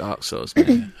 That's from Dark Souls. I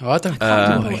don't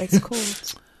know what it's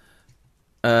called.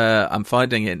 I'm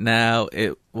finding it now.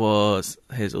 was,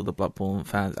 here's all the Bloodborne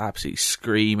fans absolutely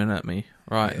screaming at me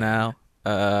right now.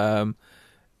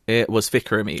 It was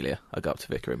Vicar Amelia. I got up to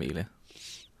Vicar Amelia.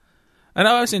 And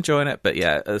I was enjoying it, but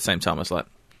yeah, at the same time I was like,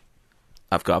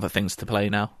 I've got other things to play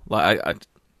now. Like, I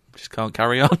just can't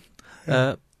carry on.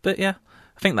 But yeah,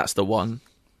 I think that's the one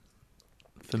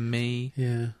for me.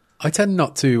 Yeah. I tend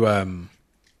not to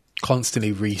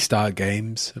constantly restart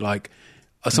games. Like,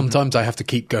 sometimes I have to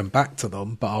keep going back to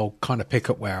them, but I'll kind of pick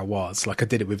up where I was. Like I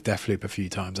did it with Deathloop a few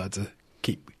times. I had to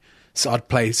stop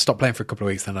playing for a couple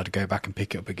of weeks, then I'd go back and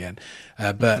pick it up again.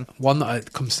 But one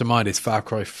that comes to mind is Far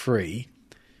Cry 3.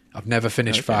 I've never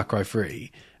finished Far Cry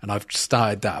 3, and I've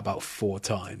started that about 4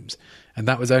 times. And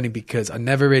that was only because I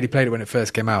never really played it when it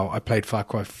first came out. I played Far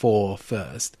Cry 4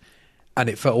 first, and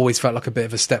it always felt like a bit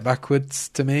of a step backwards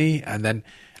to me. And then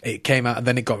it came out, and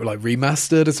then it got like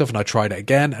remastered and stuff, and I tried it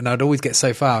again, and I'd always get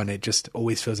so far, and it just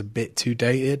always feels a bit too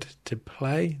dated to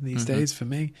play these days for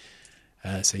me.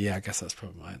 So yeah, I guess that's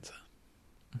probably my answer.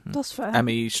 That's fair.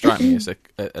 Emmy, you strike me as a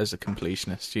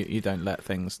completionist. You don't let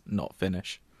things not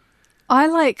finish.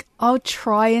 I'll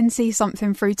try and see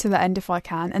something through to the end if I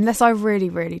can. Unless I really,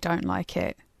 really don't like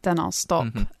it, then I'll stop.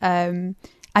 And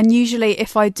usually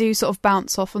if I do sort of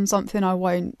bounce off on something,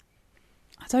 I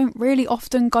don't really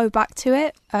often go back to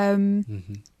it.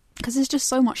 Because there's just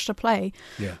so much to play.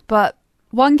 Yeah. But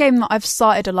one game that I've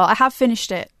started a lot, I have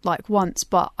finished it like once,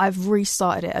 but I've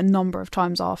restarted it a number of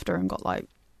times after and got like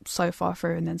so far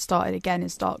through and then started again,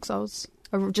 is Dark Souls.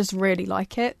 I just really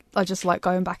like it. I just like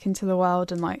going back into the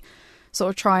world and like sort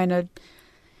of trying to,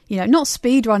 not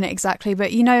speed run it exactly,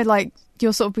 but like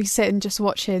you'll sort of be sitting just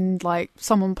watching like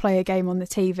someone play a game on the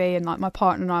TV, and like my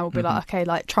partner and I will be like, okay,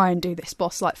 like try and do this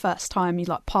boss like first time. You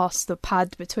like pass the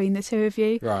pad between the two of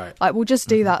you, right? Like we'll just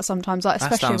do that sometimes, like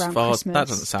especially around Christmas. That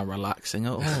doesn't sound relaxing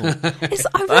at all. I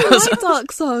really like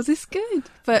Dark Souls. It's good,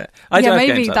 but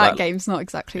maybe that game's not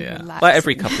exactly relaxing. Like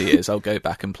every couple of years, I'll go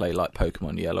back and play like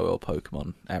Pokemon Yellow or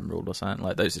Pokemon Emerald or something.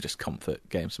 Like those are just comfort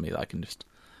games for me that I can just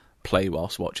play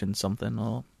whilst watching something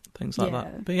or things like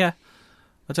that. But yeah,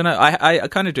 I don't know. I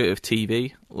kind of do it with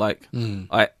TV. Like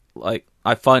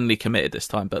I finally committed this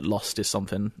time, but Lost is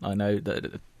something I know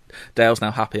that Dale's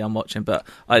now happy I'm watching. But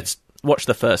I watched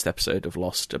the first episode of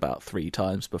Lost about 3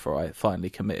 times before I finally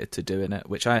committed to doing it.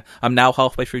 Which I'm now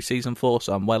halfway through season 4,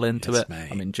 so I'm well into it. Mate.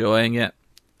 I'm enjoying it.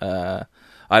 I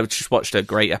just watched a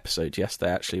great episode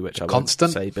yesterday, actually, which I won't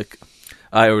say.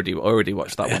 I already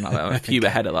watched that one. I'm a few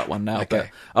ahead of that one now, but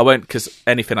I won't, because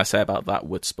anything I say about that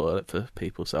would spoil it for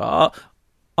people. So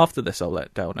after this, I'll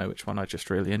let Dale know which one I just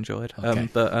really enjoyed.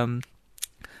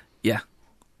 Yeah.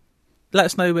 Let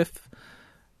us know if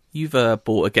you've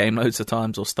bought a game loads of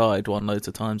times or started one loads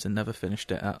of times and never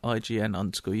finished it at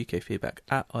IGN_UK feedback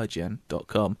at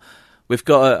IGN.com. We've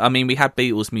got, we had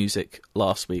Beatles music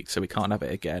last week, so we can't have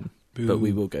it again, but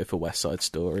we will go for West Side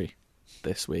Story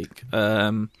this week.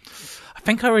 I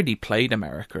think I already played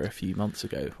America a few months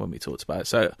ago when we talked about it.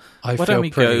 So why don't we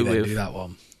go with do that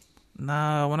one? No,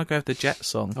 I want to go with the Jet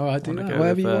song. All right, do that. Go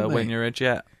Whatever with, you want, When You're a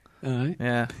Jet. All right.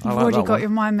 Yeah, You've already got your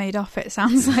mind made up. It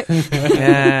sounds like.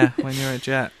 Yeah, When You're a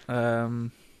Jet. Yeah,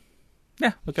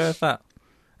 we'll go with that.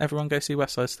 Everyone, go see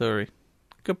West Side Story.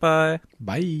 Goodbye.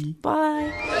 Bye.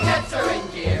 Bye. The jets are in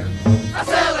gear. Our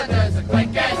cylinders are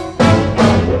clicking.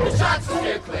 The shots are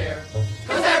still clear.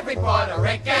 'Cause every Puerto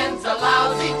Rican's a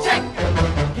lousy chicken.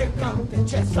 Here come the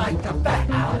jets like a bat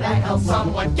out of hell.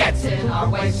 Someone gets in our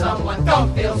way. Someone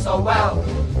don't feel so well.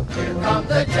 Here come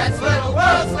the jets. Little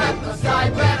world's left the sky.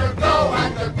 Better go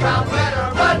underground.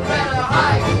 Better run. Better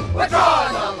hide. We're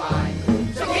drawing a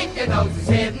line. So keep your noses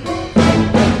hidden.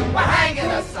 We're hanging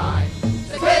a sign.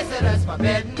 Says visitors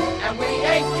forbidden. And we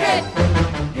ain't kidding.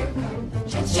 Here come the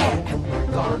jets. Yeah, and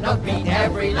we're gonna beat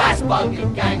every last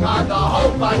bugging gang on the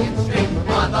whole bugging street.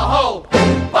 On the whole